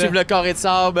n'oubliez bien, pas de là. suivre le Carré de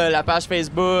Sable, la page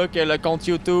Facebook, le compte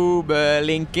YouTube,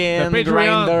 LinkedIn, Le Patreon.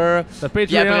 Grindr. Le Puis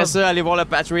Patreon. après ça, allez voir le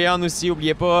Patreon aussi,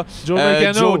 n'oubliez pas. Joe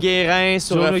Mécano. Joe Guérin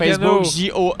sur Joe Facebook, Mécano.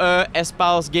 J-O-E,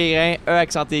 espace Guérin, E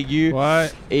accent aigu. Ouais.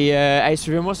 Et hey,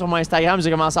 suivez-moi sur mon Instagram,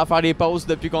 j'ai commencé à faire des posts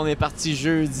depuis qu'on est parti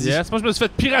jeudi. Yes. Moi, je me suis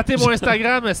fait pirater mon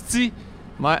Instagram, esti.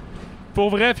 Ouais. Pour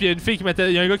vrai, puis il y a une fille qui mettait,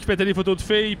 il y a un gars qui mettait des photos de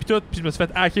filles puis tout, puis je me suis fait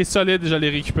hacker solide et je l'ai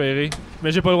récupéré.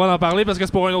 Mais j'ai pas le droit d'en parler parce que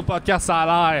c'est pour un autre podcast, ça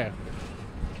a l'air.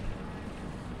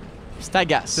 C'est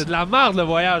agace. C'est de la merde le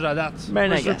voyage à date. Ben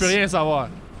Moi, je veux agace. plus rien savoir.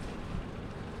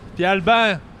 Puis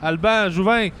Alban,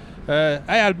 Jouvin, hey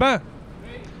Alban,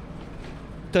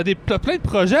 t'as plein de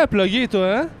projets à plugger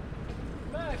toi, hein?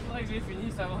 Ben, il faudrait que je les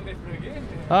finisse avant d'être plugué.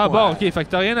 Ah Ouais. bon, ok, fait que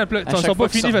t'as rien à plugger. À Ils chaque sont fois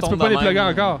pas qu'il finis, se fait que tu peux pas les retourne de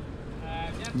plugger même. encore.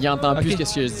 Il entend plus Ok.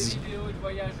 ce que je dis. Vidéo de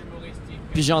voyage humoristique.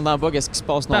 Puis j'entends pas qu'est-ce qui se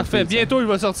passe non Parfait, plus. bientôt il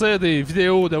va sortir des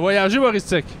vidéos de voyages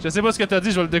humoristiques. Je sais pas ce que t'as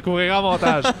dit, je vais le découvrir en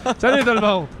montage. Salut tout le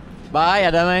monde! Bye,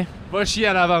 à demain. Va chier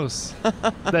à l'avance.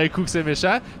 D'un coup que c'est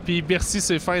méchant. Puis merci,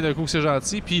 c'est fin, d'un coup que c'est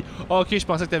gentil. Puis ok, je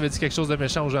pensais que t'avais dit quelque chose de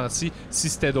méchant ou gentil si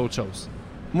c'était d'autres choses.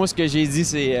 Moi, ce que j'ai dit,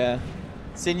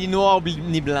 c'est ni noir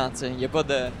ni blanc, tu sais. Y a pas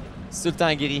de. C'est tout le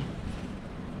temps gris.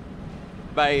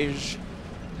 Beige.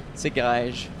 C'est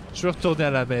grège. Je veux retourner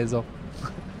à la maison.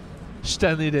 Je suis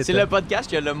tanné d'être C'est le podcast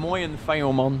qui a le moins une fin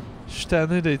au monde. Je suis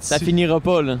tanné d'être Ça ici. finira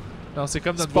pas, là. Non, c'est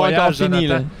comme notre C'est pas encore voyage, fini,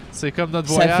 Jonathan. là. C'est comme notre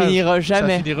Ça voyage. finira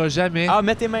jamais. Ça finira jamais. Ah,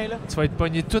 mets tes mains là. Tu vas être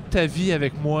pogné toute ta vie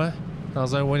avec moi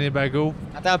dans un Winnebago.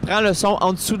 Attends, prends le son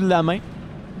en dessous de la main.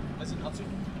 Vas-y, en dessous.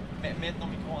 Mets ton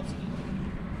micro en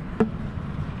dessous.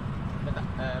 Attends,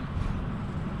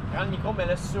 prends le micro,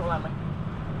 mets-le sur la main.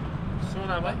 Sur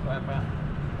la main? Ouais, prends.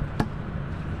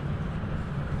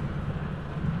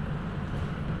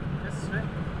 Qu'est-ce que tu fais?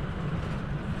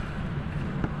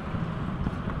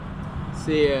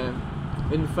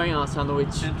 C'est une fin en sandwich.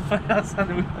 Une fin en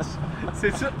sandwich.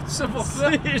 C'est ça pour ça?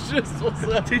 C'est juste pour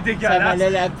ça. T'es Ça dégueulasse. valait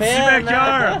la Tu peine.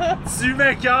 m'écoeures! Tu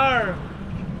m'écoeures!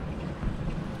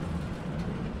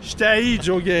 Je t'haïs,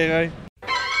 Joe Guérin.